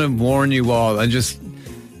just want to warn you all,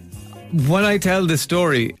 when I tell this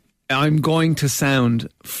story, I'm going to sound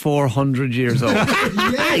 400 years old.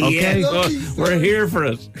 Okay? Yeah, we're here for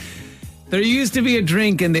it. There used to be a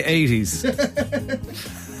drink in the 80s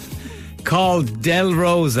called Del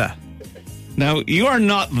Rosa. Now, you are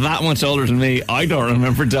not that much older than me. I don't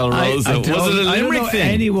remember Del Rosa. Was it a Limerick I don't know thing?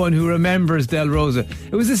 Anyone who remembers Del Rosa.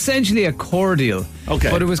 It was essentially a cordial. Okay.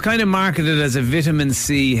 But it was kind of marketed as a vitamin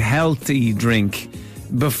C healthy drink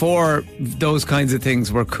before those kinds of things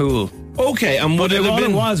were cool. Okay, and what it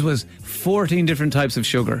was 14 different types of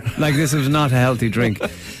sugar. Like, this was not a healthy drink.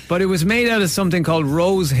 But it was made out of something called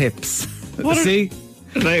rose hips. See?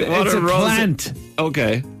 It's a plant.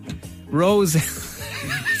 Okay. Rose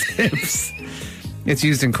hips. It's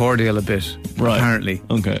used in cordial a bit, right, apparently.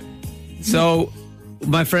 Okay. So,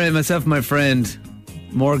 myself and my friend,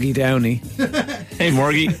 Morgie Downey. Hey,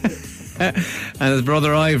 Morgie. And his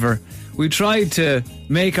brother Ivor. We tried to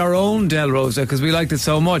make our own Del Rosa because we liked it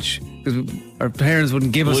so much. Because our parents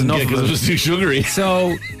wouldn't give us enough of it. Because it was too sugary.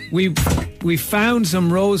 So we found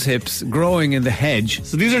some rose hips growing in the hedge.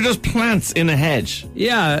 So these are just plants in a hedge?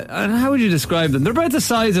 Yeah. And how would you describe them? They're about the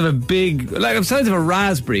size of a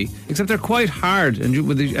raspberry, except they're quite hard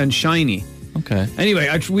and shiny. Okay. Anyway,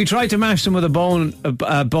 we tried to mash them with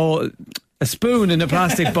a spoon in a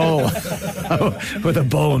plastic bowl with a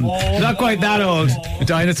bone. Not quite that old. A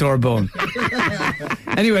dinosaur bone.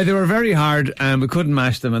 Anyway, they were very hard and we couldn't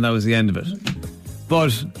mash them, and that was the end of it.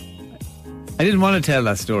 But I didn't want to tell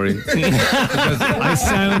that story because I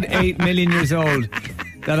sound 8 million years old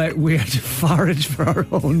that we had to forage for our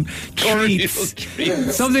own treats.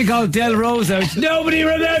 Something called Del Rosa, which nobody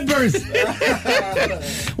remembers.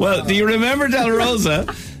 Well, do you remember Del Rosa?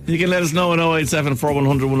 You can let us know on 087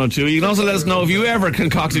 4100 102. You can also let us know if you ever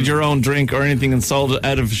concocted your own drink or anything and sold it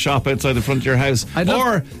out of a shop outside the front of your house.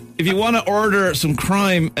 Or if you want to order some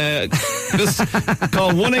crime, just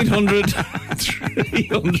call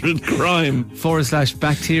 1-800-300-CRIME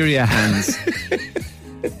 /bacteria hands.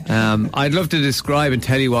 I'd love to describe and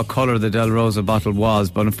tell you what colour the Del Rosa bottle was,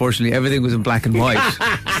 but unfortunately everything was in black and white.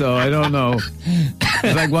 So I don't know.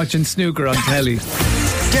 It's like watching snooker on telly.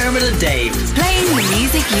 Dermot and Dave, playing the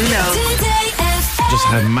music you know. Just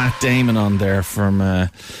had Matt Damon on there from the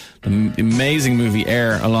amazing movie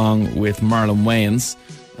Air, along with Marlon Wayans.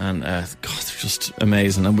 And God, they're just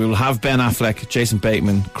amazing. And we will have Ben Affleck, Jason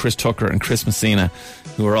Bateman, Chris Tucker and Chris Messina,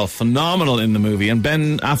 who are all phenomenal in the movie. And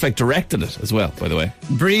Ben Affleck directed it as well, by the way.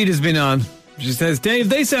 Breed has been on. She says, Dave,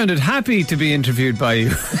 they sounded happy to be interviewed by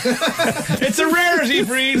you. It's a rarity,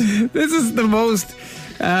 Breed. This is the most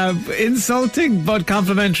insulting but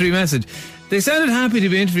complimentary message. They sounded happy to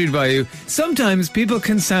be interviewed by you. Sometimes people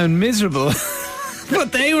can sound miserable,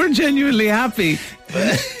 but they were genuinely happy.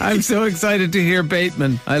 I'm so excited to hear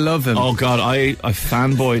Bateman. I love him. Oh God, I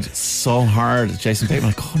fanboyed so hard at Jason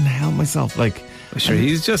Bateman. I couldn't help myself. Sure,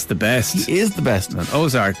 he's just the best. He is the best. And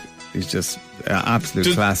Ozark, he's just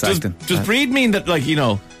absolute class acting. Does Breed mean that,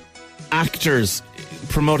 actors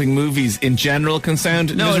promoting movies in general can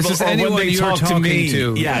sound no, miserable? It's just anyone you're talking to me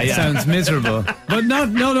sounds miserable. But not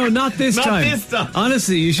this time. Not this time.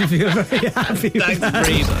 Honestly, you should feel very happy. Thanks,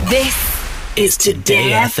 Breed. This is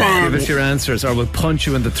Today FM. Give us your answers or we'll punch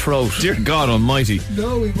you in the throat. Dear God Almighty.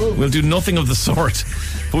 No, we won't. We'll do nothing of the sort.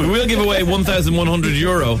 But we will give away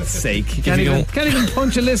 €1,100. Sake. You can't even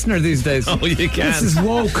punch a listener these days. Oh, you can. This is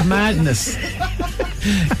woke madness.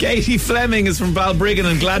 Katie Fleming is from Balbriggan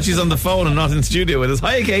and glad she's on the phone and not in studio with us.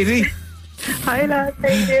 Hi, Katie. Hi, lads. How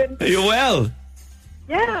you doing? Are you well?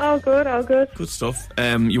 Yeah, all good, all good. Good stuff.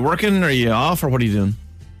 You working or are you off or what are you doing?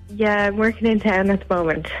 Yeah, I'm working in town at the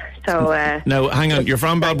moment. So now, hang on. You're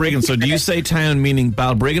from Balbriggan, so do you say town meaning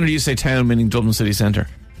Balbriggan or do you say town meaning Dublin City Centre?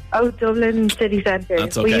 Oh, Dublin City Centre.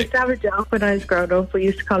 That's okay. We used to have a job when I was growing up. We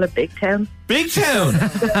used to call it Big Town. Big Town?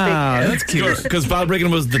 That's cute. Because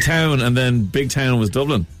Balbriggan was the town and then Big Town was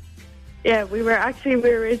Dublin. Yeah, we were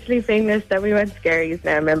originally famous, then we went to Scary's,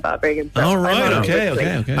 now I'm in Balbriggan. So oh, right,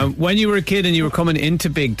 okay. When you were a kid and you were coming into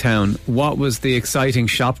Big Town, what was the exciting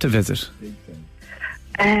shop to visit?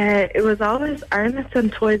 It was always Arnott's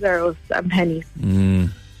and Toys R Us and Penny's.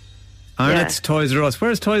 Arnott's, Toys R Us.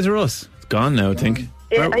 Where's Toys R Us? It's gone now, I think.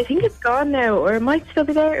 I think it's gone now, or it might still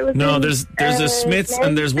be there. It was there's a Smith's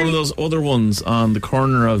and there's one of those other ones on the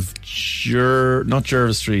corner of not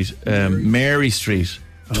Jervis Street, Mary Street.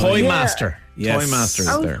 Toy Master. Yes. Toy Master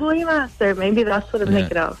is there. Toy Master. Maybe that's what I'm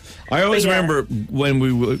thinking of. I always remember when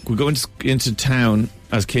we would go into town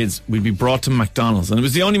as kids, we'd be brought to McDonald's, and it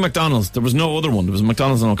was the only McDonald's. There was no other one. There was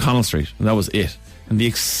McDonald's on O'Connell Street, and that was it. And the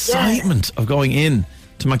excitement of going in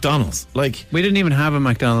to McDonald's. We didn't even have a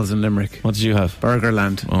McDonald's in Limerick. What did you have?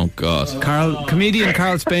 Burgerland. Oh God. Comedian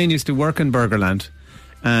Carl Spain used to work in Burgerland,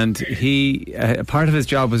 and he part of his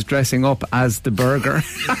job was dressing up as the burger.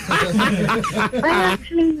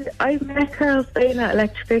 I met Carl Spain at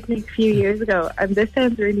Electric Picnic a few years ago, and this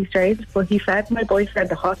sounds really strange, but he fed my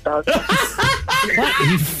boyfriend a hot dog. What?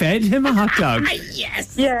 He fed him a hot dog?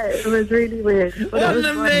 Yes. Yeah, it was really weird. What an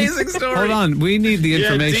amazing story. Hold on, we need the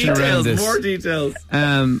information around this. More details.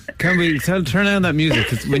 Can we turn down that music?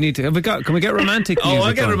 'Cause we need to. Can we get romantic music? Oh,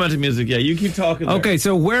 I get romantic music. Yeah, you keep talking. Okay,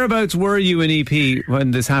 so whereabouts were you in EP when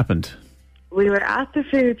this happened? We were at the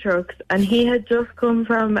food trucks, and he had just come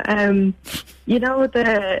from,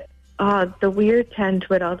 the weird tent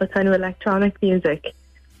with all the kind of electronic music.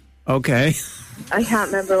 Okay. I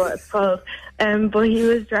can't remember what it's called. But he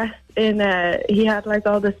was dressed in he had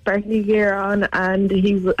all the sparkly gear on, and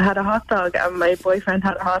he had a hot dog, and my boyfriend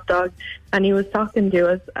had a hot dog, and he was talking to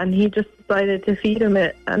us, and he just decided to feed him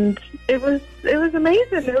it, and it was amazing.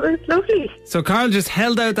 It was lovely. So Carl just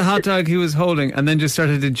held out the hot dog he was holding and then just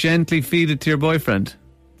started to gently feed it to your boyfriend?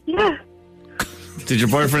 Yeah. Did your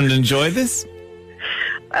boyfriend enjoy this?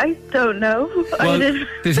 I don't know. Well,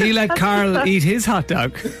 did he let Carl eat his hot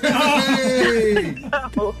dog? No.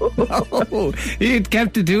 No. He had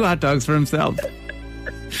kept the 2 hot dogs for himself.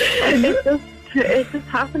 It just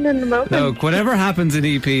happened in the moment. No, whatever happens in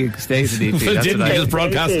EP stays in EP. It didn't. You just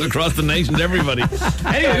broadcast it across the nation to everybody.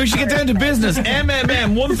 Anyway, we should get down to business.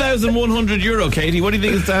 MMM, €1,100. Katie, what do you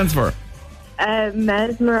think it stands for?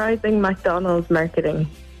 Mesmerising McDonald's marketing.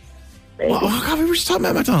 Oh, God, we were just talking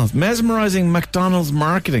about McDonald's. Mesmerising McDonald's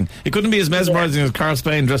marketing. It couldn't be as mesmerising as Carl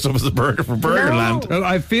Spain dressed up as a burger for Burgerland. No.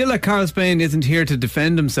 I feel like Carl Spain isn't here to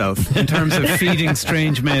defend himself in terms of feeding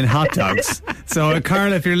strange men hot dogs. So,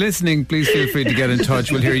 Carl, if you're listening, please feel free to get in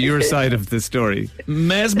touch. We'll hear your side of the story.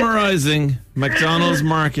 Mesmerising McDonald's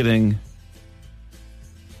marketing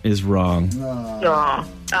is wrong. Oh,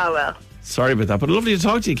 well. Sorry about that, but lovely to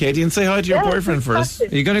talk to you, Katie, and say hi to your boyfriend first.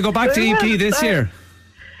 Are you going to go back to EP this year?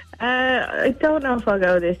 I don't know if I'll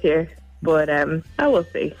go this year, but I will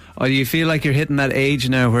see. Or do you feel like you're hitting that age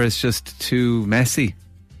now where it's just too messy?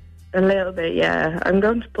 A little bit, yeah. I'm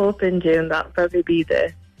going to Pope in June. That'll probably be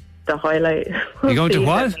the highlight. You're going to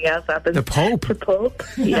what? The Pope? The Pope,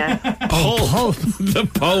 yeah. Pope. The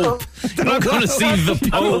Pope. You're not going to see the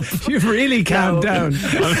Pope. You've really calmed down.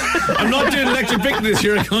 I'm not doing Electric Picnic this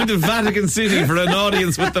year. I'm going to Vatican City for an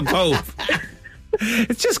audience with the Pope.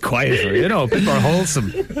 It's just quieter, a bit more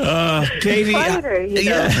wholesome. Katie, Quieter,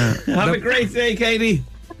 have a great day, Katie.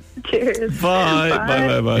 Cheers. Bye.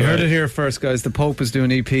 You heard it here first, guys. The Pope is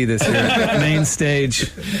doing EP this year. Main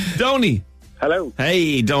stage. Donny. Hello.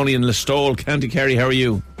 Hey, Donny in Listowel, County Kerry. How are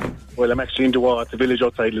you? Well, I'm actually in Dewar, the village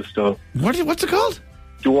outside Listowel. What's it called?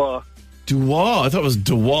 Dewar. Dewar. I thought it was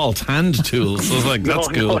DeWalt Hand Tools. I was like, that's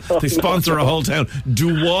cool. They sponsor a whole town.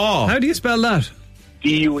 Dewar. How do you spell that?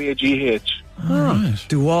 DUAGH. All right.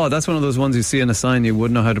 Dua, that's one of those ones you see in a sign you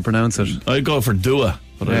wouldn't know how to pronounce it. I'd go for Dua,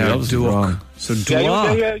 but I was wrong. So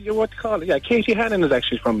Dua. Yeah, you what to call it? Yeah, Katie Hannon is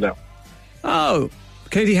actually from there. Oh,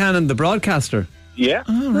 Katie Hannon, the broadcaster. Yeah.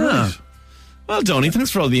 Oh, right. Well, Donny,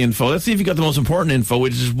 thanks for all the info. Let's see if you got the most important info,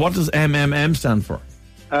 which is what does MMM stand for?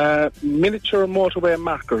 Miniature motorway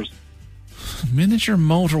markers. Miniature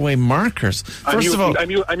motorway markers. First of all,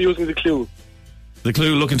 I'm using the clue. The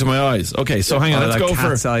clue, look into my eyes. Okay, so hang on, let's go for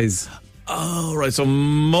cat's eyes. Oh, right. So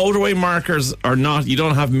motorway markers are not, you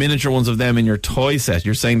don't have miniature ones of them in your toy set.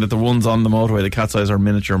 You're saying that the ones on the motorway, the cat's eyes, are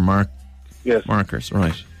miniature markers,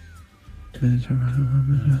 right?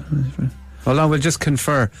 Hold on, we'll just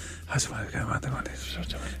confer.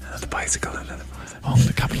 The bicycle and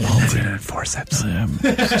the capital and forceps.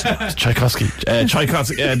 Tchaikovsky.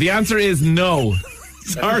 The answer is no.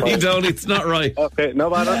 Sorry, Donny, it's not right. Okay, no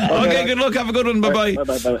matter. Okay, good luck. Have a good one. Bye-bye.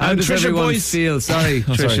 How does Trisha, everyone boys feel? Sorry,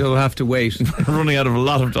 Trisha, you'll have to wait. We're running out of a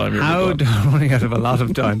lot of time here. Running out of a lot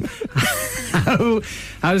of time. How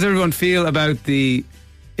does everyone feel about the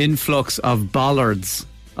influx of bollards,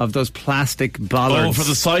 of those plastic bollards? Oh, for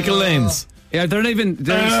the cycle lanes. Yeah, they're not even.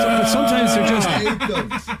 Sometimes they're just.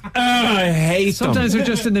 I hate them. Sometimes they're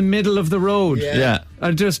just in the middle of the road. Yeah.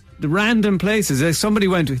 Or just random places. Somebody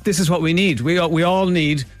went, this is what we need. We all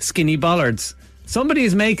need skinny bollards. Somebody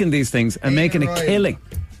is making these things and making a killing.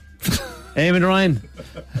 Eamon Ryan,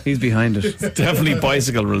 he's behind it. It's definitely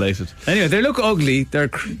bicycle related. Anyway, they look ugly. They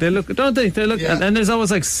look, don't they? They look, and there's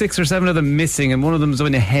always like 6 or 7 of them missing, and one of them's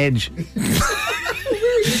in a hedge.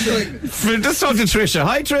 Just talk to Trisha.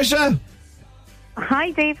 Hi, Trisha.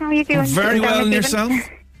 Hi, Dave. How are you doing? Very well, and yourself?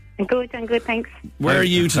 I'm good, thanks. Where are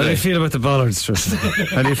you today? How do you feel about the bollards, Tristan?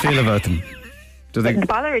 How do you feel about them? The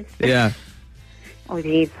bollards? Yeah. Oh,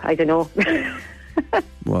 Dave, I don't know.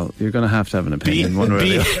 Well, you're going to have an opinion one way or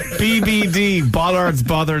the other. BBD, bollards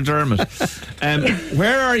bother Dermot.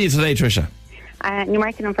 Where are you today, Trisha?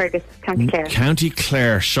 Newmarket and Fergus, County Clare. County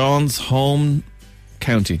Clare, Sean's home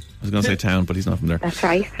county. I was going to say town, but he's not from there. That's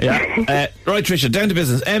right. Yeah. Right, Trisha, down to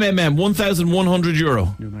business. MMM,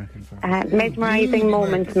 €1,100. Mesmerising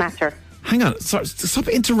moments matter. Hang on, stop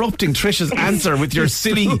interrupting Trisha's answer with your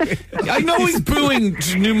silly. I know he's booing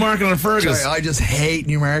Newmarket and Fergus. Sorry, I just hate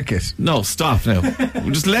Newmarket. No, stop now.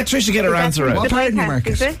 Just let Trisha get her answer out. What part of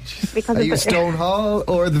Newmarket? Is it? Because are you Stonehall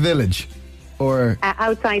or the village? Or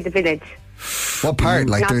outside the village. What part?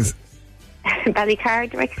 Like there's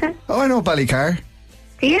Ballycar direction. Oh, I know Ballycar.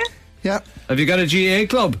 Do you? Yeah. Have you got a GA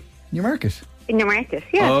club? Newmarket. In Newmarket,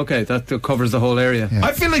 yeah. Oh, okay. That covers the whole area. Yeah.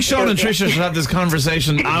 I feel like Sean and Trisha should have this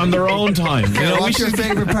conversation on their own time. You know, what's your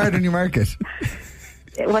favourite part of Newmarket?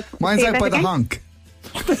 Mine's out by the honk.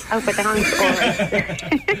 Out by the honk.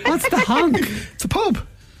 What's the honk? It's a pub.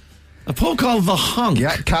 A pub called the Honk.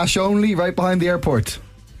 Yeah, cash only, right behind the airport.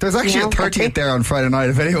 There's actually a 30th there on Friday night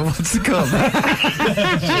if anyone wants to come.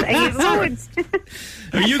 Are you going?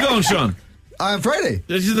 Are you going, Sean? Friday.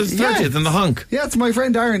 This is the 30th in the hunk. Yeah, it's my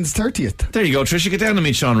friend Aaron's 30th. There you go, Tricia. Get down to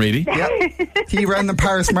meet Sean Reedy. Yeah. He ran the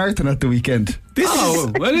Paris Marathon at the weekend.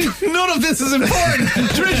 None of this is important.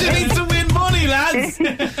 Tricia needs to win money, lads.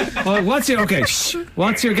 Well, what's your guess?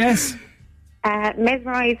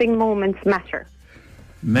 Mesmerising moments matter.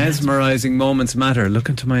 Mesmerising moments matter. Look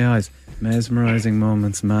into my eyes. Mesmerising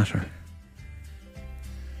moments matter.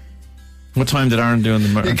 What time did Aaron do in the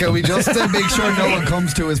marathon? Can we just make sure no one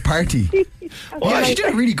comes to his party? Well, she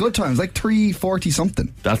did a really good time. It was like 3:40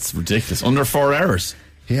 something. That's ridiculous. Under 4 hours.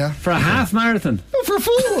 Yeah. For a half marathon. No, for a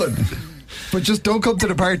full one. But just don't come to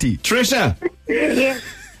the party. Tricia! Yeah.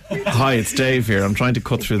 Hi, it's Dave here. I'm trying to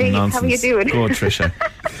cut through the Dave, nonsense. how you doing? Good, Tricia.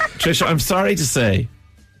 Tricia, I'm sorry to say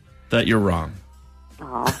that you're wrong.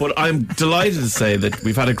 Aww. But I'm delighted to say that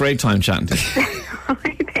we've had a great time chatting to you.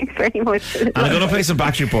 Thanks very much. And I'm going to play some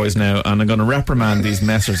Backstreet Boys now, and I'm going to reprimand these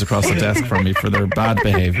messers across the desk from me for their bad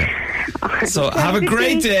behaviour. So have a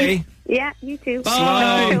great day. Yeah, you too.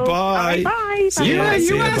 Bye. Bye. Bye. See ya.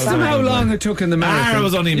 You asked him how long it took in the marathon. I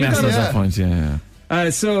was only messing at that point, yeah.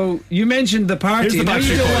 So you mentioned the party. Here's the Now you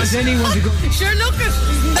Backstreet don't Boys. want anyone to go. Sure, look at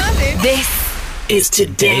that. This is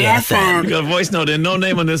Today FM. We got a voice note in. No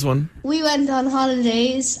name on this one. We went on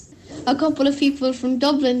holidays. A couple of people from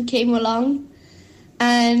Dublin came along,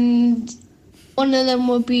 and one of them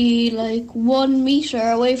would be like 1 meter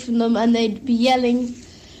away from them, and they'd be yelling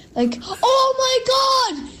like, "Oh my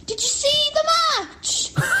God! Did you see the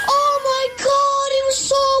match? Oh my God! It was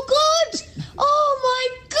so good! Oh my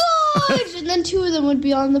God!" And then 2 of them would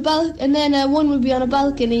be on the balcony, and then one would be on a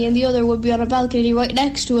balcony, and the other would be on a balcony right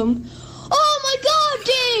next to him. "Oh my God,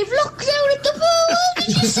 Dave! Look down at the pool!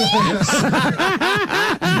 Did you see it?"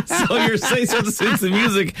 So you're saying so since the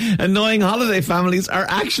music, annoying holiday families are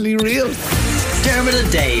actually real. Dermot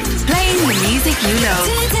and Dave, playing the music you know.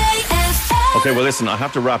 Today FM. Okay, well, listen, I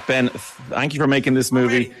have to wrap. Ben, thank you for making this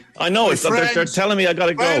movie. I know it's they're telling me I got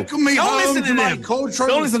to go. Welcome me Don't home listen to to my them. culture.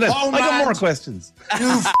 Don't listen to them. I got homeland. more questions.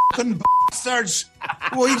 You fucking bastards.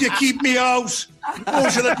 Why'd you keep me out?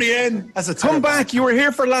 Won't you let me in? Come back. You were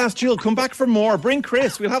here for last Jill. Come back for more. Bring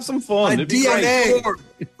Chris. We'll have some fun. My It'd be great. DNA.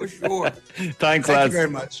 For sure. Thanks, Thank lads. you very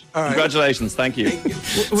much. All right. Congratulations. Thank you.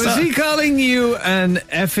 Was he calling you an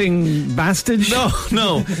effing bastard?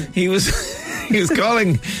 No. He was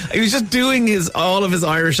calling. He was just doing all of his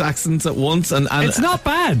Irish accents at once, and It's not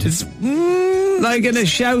bad. It's like in a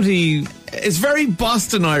shouty. It's very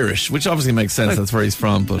Boston Irish, which obviously makes sense. That's where he's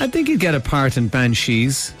from. But I think he'd get a part in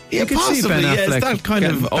Banshees. yeah, You could see possibly. Ben Yeah, Affleck it's that kind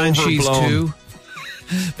of getting Banshees overblown. too.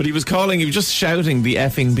 But he was just shouting the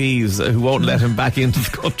effing bees who won't let him back into the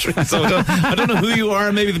country. So I don't know who you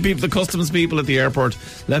are. Maybe the customs people at the airport.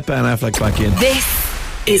 Let Ben Affleck back in. This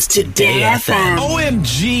is Today FM.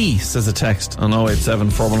 OMG, says a text on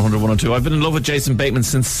 087 4100 102. I've been in love with Jason Bateman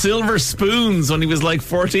since Silver Spoons when he was like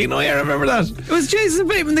 14. Oh yeah, I remember that. It was Jason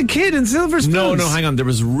Bateman, the kid in Silver Spoons. No, hang on. There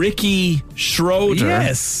was Ricky Schroeder.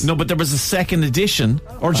 Yes. No, but there was a second edition.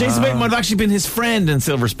 Or Jason Bateman might have actually been his friend in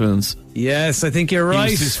Silver Spoons. Yes, I think you're right.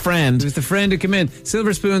 He was his friend. He was the friend who came in.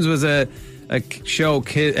 Silver Spoons was a show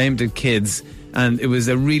aimed at kids, and it was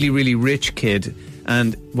a really, really rich kid.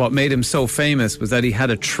 And what made him so famous was that he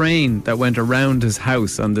had a train that went around his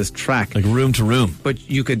house on this track. Like room to room. But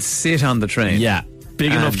you could sit on the train. Yeah.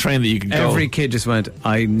 Big enough train that you could go. Every kid just went,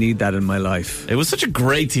 I need that in my life. It was such a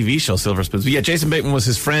great TV show, Silver Spoons. But yeah, Jason Bateman was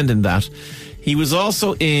his friend in that. He was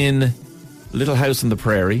also in Little House on the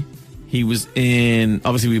Prairie. He was in,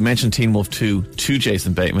 obviously we mentioned Teen Wolf 2 to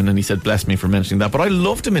Jason Bateman, and he said, bless me for mentioning that. But I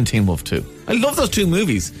loved him in Teen Wolf 2. I love those two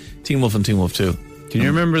movies, Teen Wolf and Teen Wolf 2. Can you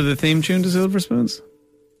remember the theme tune to Silver Spoons?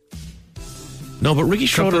 No, but Ricky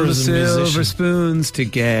Schroeder Couple of was a musician. silver spoons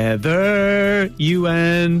together, you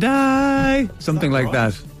and I. Something like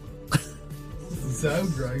that.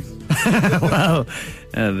 Sounds right. Well,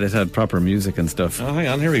 this had proper music and stuff. Oh, hang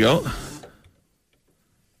on, here we go.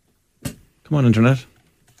 Come on, internet.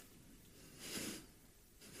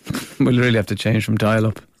 We'll really have to change from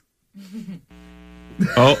dial-up.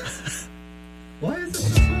 Oh. Why is it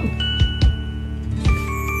so?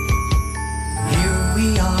 Here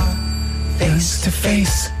we are, face to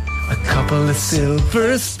face, a couple of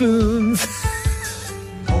silver spoons.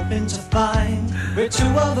 hoping to find we're two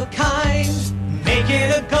of a kind. Make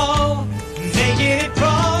it a go, make it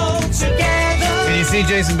grow together. Can you see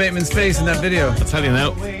Jason Bateman's face in that video? I'll tell you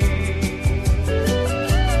now.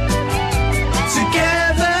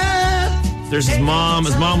 Together. There's his mom.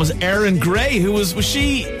 His mom was Erin Gray, who was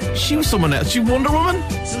she was someone else. She Wonder Woman?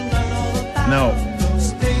 No.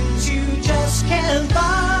 Those things you just can't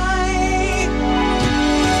buy.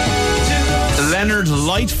 Leonard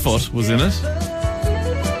Lightfoot was in it.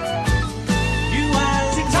 You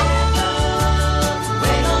as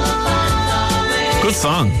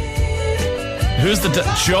song. Who's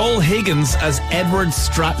Joel Higgins as Edward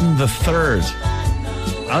Stratton III?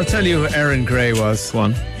 I'll tell you who Erin Gray was.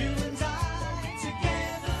 One.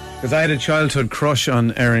 Because I had a childhood crush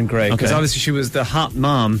on Erin Gray. Because obviously she was the hot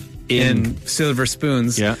mom in Silver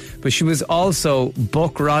Spoons. Yeah. But she was also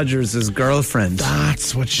Buck Rogers' girlfriend.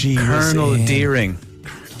 That's what she was Colonel in. Deering.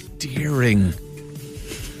 Deering.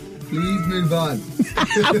 Please move on.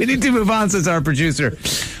 We need to move on, says our producer.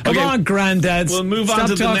 Come on, granddads. We'll move Stop on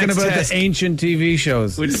to the talking next about test, the ancient TV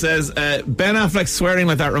shows. which says Ben Affleck swearing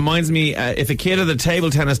like that reminds me if a kid at the table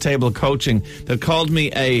tennis table coaching that called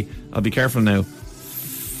me I'll be careful now,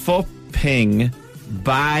 fupping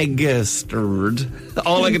bagastard.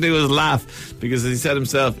 All I could do was laugh because, as he said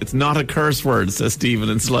himself, it's not a curse word, says Stephen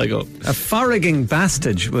in Sligo. A foraging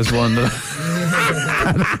bastage was one that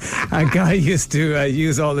a guy used to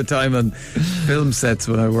use all the time on film sets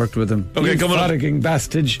when I worked with him. Okay, come on. Foraging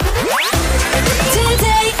bastage.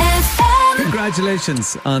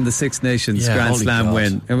 Congratulations on the Six Nations Grand holy Slam God.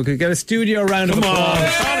 win. And we could get a studio round of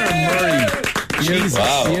applause. Connor Murray. Jesus.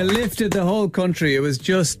 Wow. You lifted the whole country. It was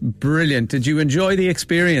just brilliant. Did you enjoy the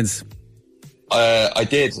experience? I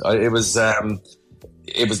did. It was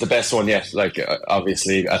the best one yet. Like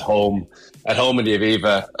obviously at home in the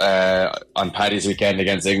Aviva on Paddy's weekend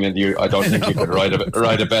against England. I don't think you could write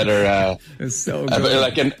a better. It's so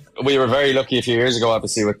good. And we were very lucky a few years ago,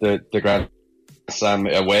 obviously with the Grand Slam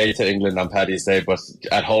away to England on Paddy's Day, but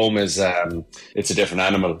at home is it's a different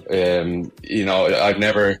animal. I've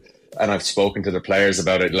never. And I've spoken to the players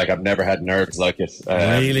about it. Like, I've never had nerves like it.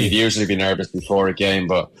 Really? You'd usually be nervous before a game,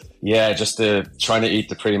 but yeah, just trying to eat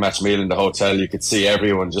the pre-match meal in the hotel, you could see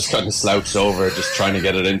everyone just kind of slouched over, just trying to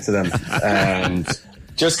get it into them. And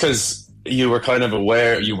just because you were kind of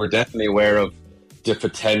aware, you were definitely aware of the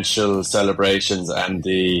potential celebrations and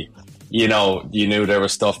you knew there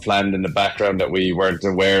was stuff planned in the background that we weren't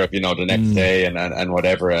aware of, the next day and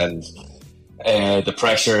whatever. And the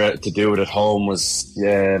pressure to do it at home was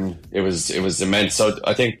it was immense. So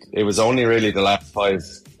I think it was only really the last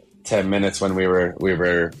 5-10 minutes when we were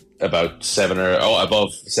about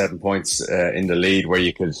above 7 points in the lead where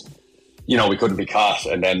you could, we couldn't be caught,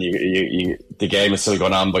 and then you the game is still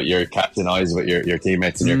going on, but you're catching eyes with your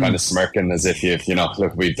teammates and you're kind of smirking as if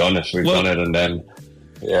look, we've done it, and then.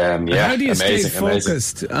 How do you stay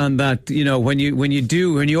focused on that? When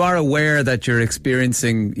you are aware that you're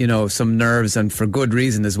experiencing, some nerves, and for good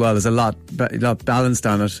reason as well. There's a lot balanced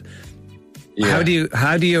on it. Yeah.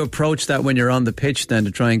 How do you approach that when you're on the pitch then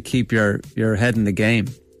to try and keep your head in the game?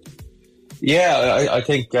 Yeah, I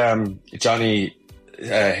think Johnny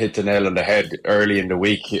hit the nail on the head early in the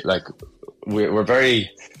week. Like we're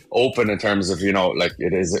very open in terms of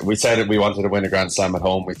it is. We said we wanted to win a Grand Slam at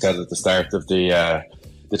home. We said at the start of the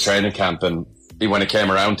training camp, and when it came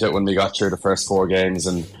around to it, when we got through the first 4 games,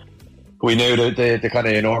 and we knew the kind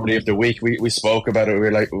of enormity of the week, we spoke about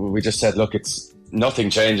it. We just said, look, it's nothing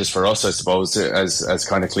changes for us, I suppose, as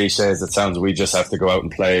kind of cliche as it sounds. We just have to go out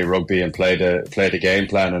and play rugby and play the game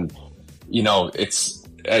plan, and it's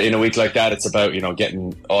in a week like that, it's about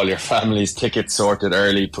getting all your family's tickets sorted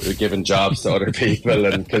early, giving jobs to other people,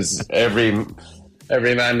 and because every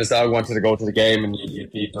man and his dog wanted to go to the game, and you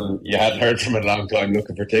people you hadn't heard from in a long time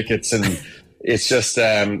looking for tickets, and it's just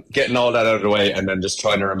getting all that out of the way, and then just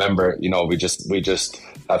trying to remember, we just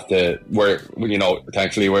have to.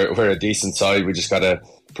 Thankfully we're a decent side. We just got to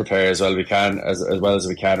prepare as well as we can, as well as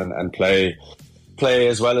we can, and play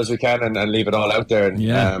as well as we can, and leave it all out there. And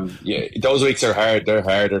those weeks are hard. They're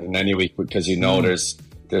harder than any week because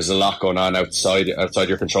there's a lot going on outside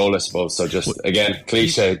your control, I suppose. So just, again,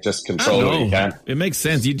 cliche, just control what you can. It makes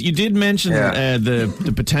sense. You did mention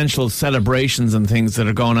the potential celebrations and things that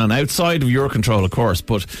are going on outside of your control, of course,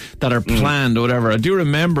 but that are planned or whatever. I do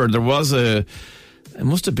remember there was it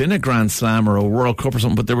must have been a Grand Slam or a World Cup or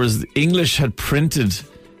something, but English had printed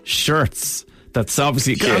shirts. That's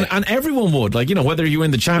obviously, and everyone would, whether you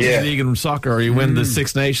win the Champions League in soccer or you win the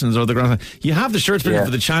Six Nations or the Grand Slam, you have the shirts printed for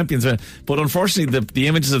the champions. But unfortunately, the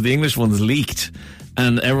images of the English ones leaked,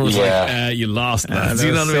 and everyone was like, "You lost, man."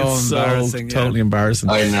 You know what I mean? So embarrassing, totally embarrassing.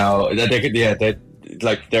 I know.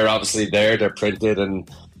 They're obviously there. They're printed and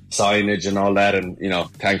signage and all that, and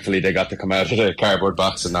thankfully they got to come out of the cardboard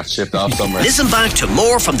box and not shipped off somewhere. Listen back to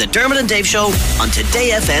more from the Dermot and Dave Show on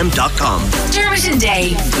todayfm.com. Dermot and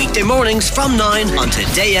Dave, weekday mornings from 9 on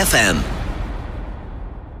Today FM.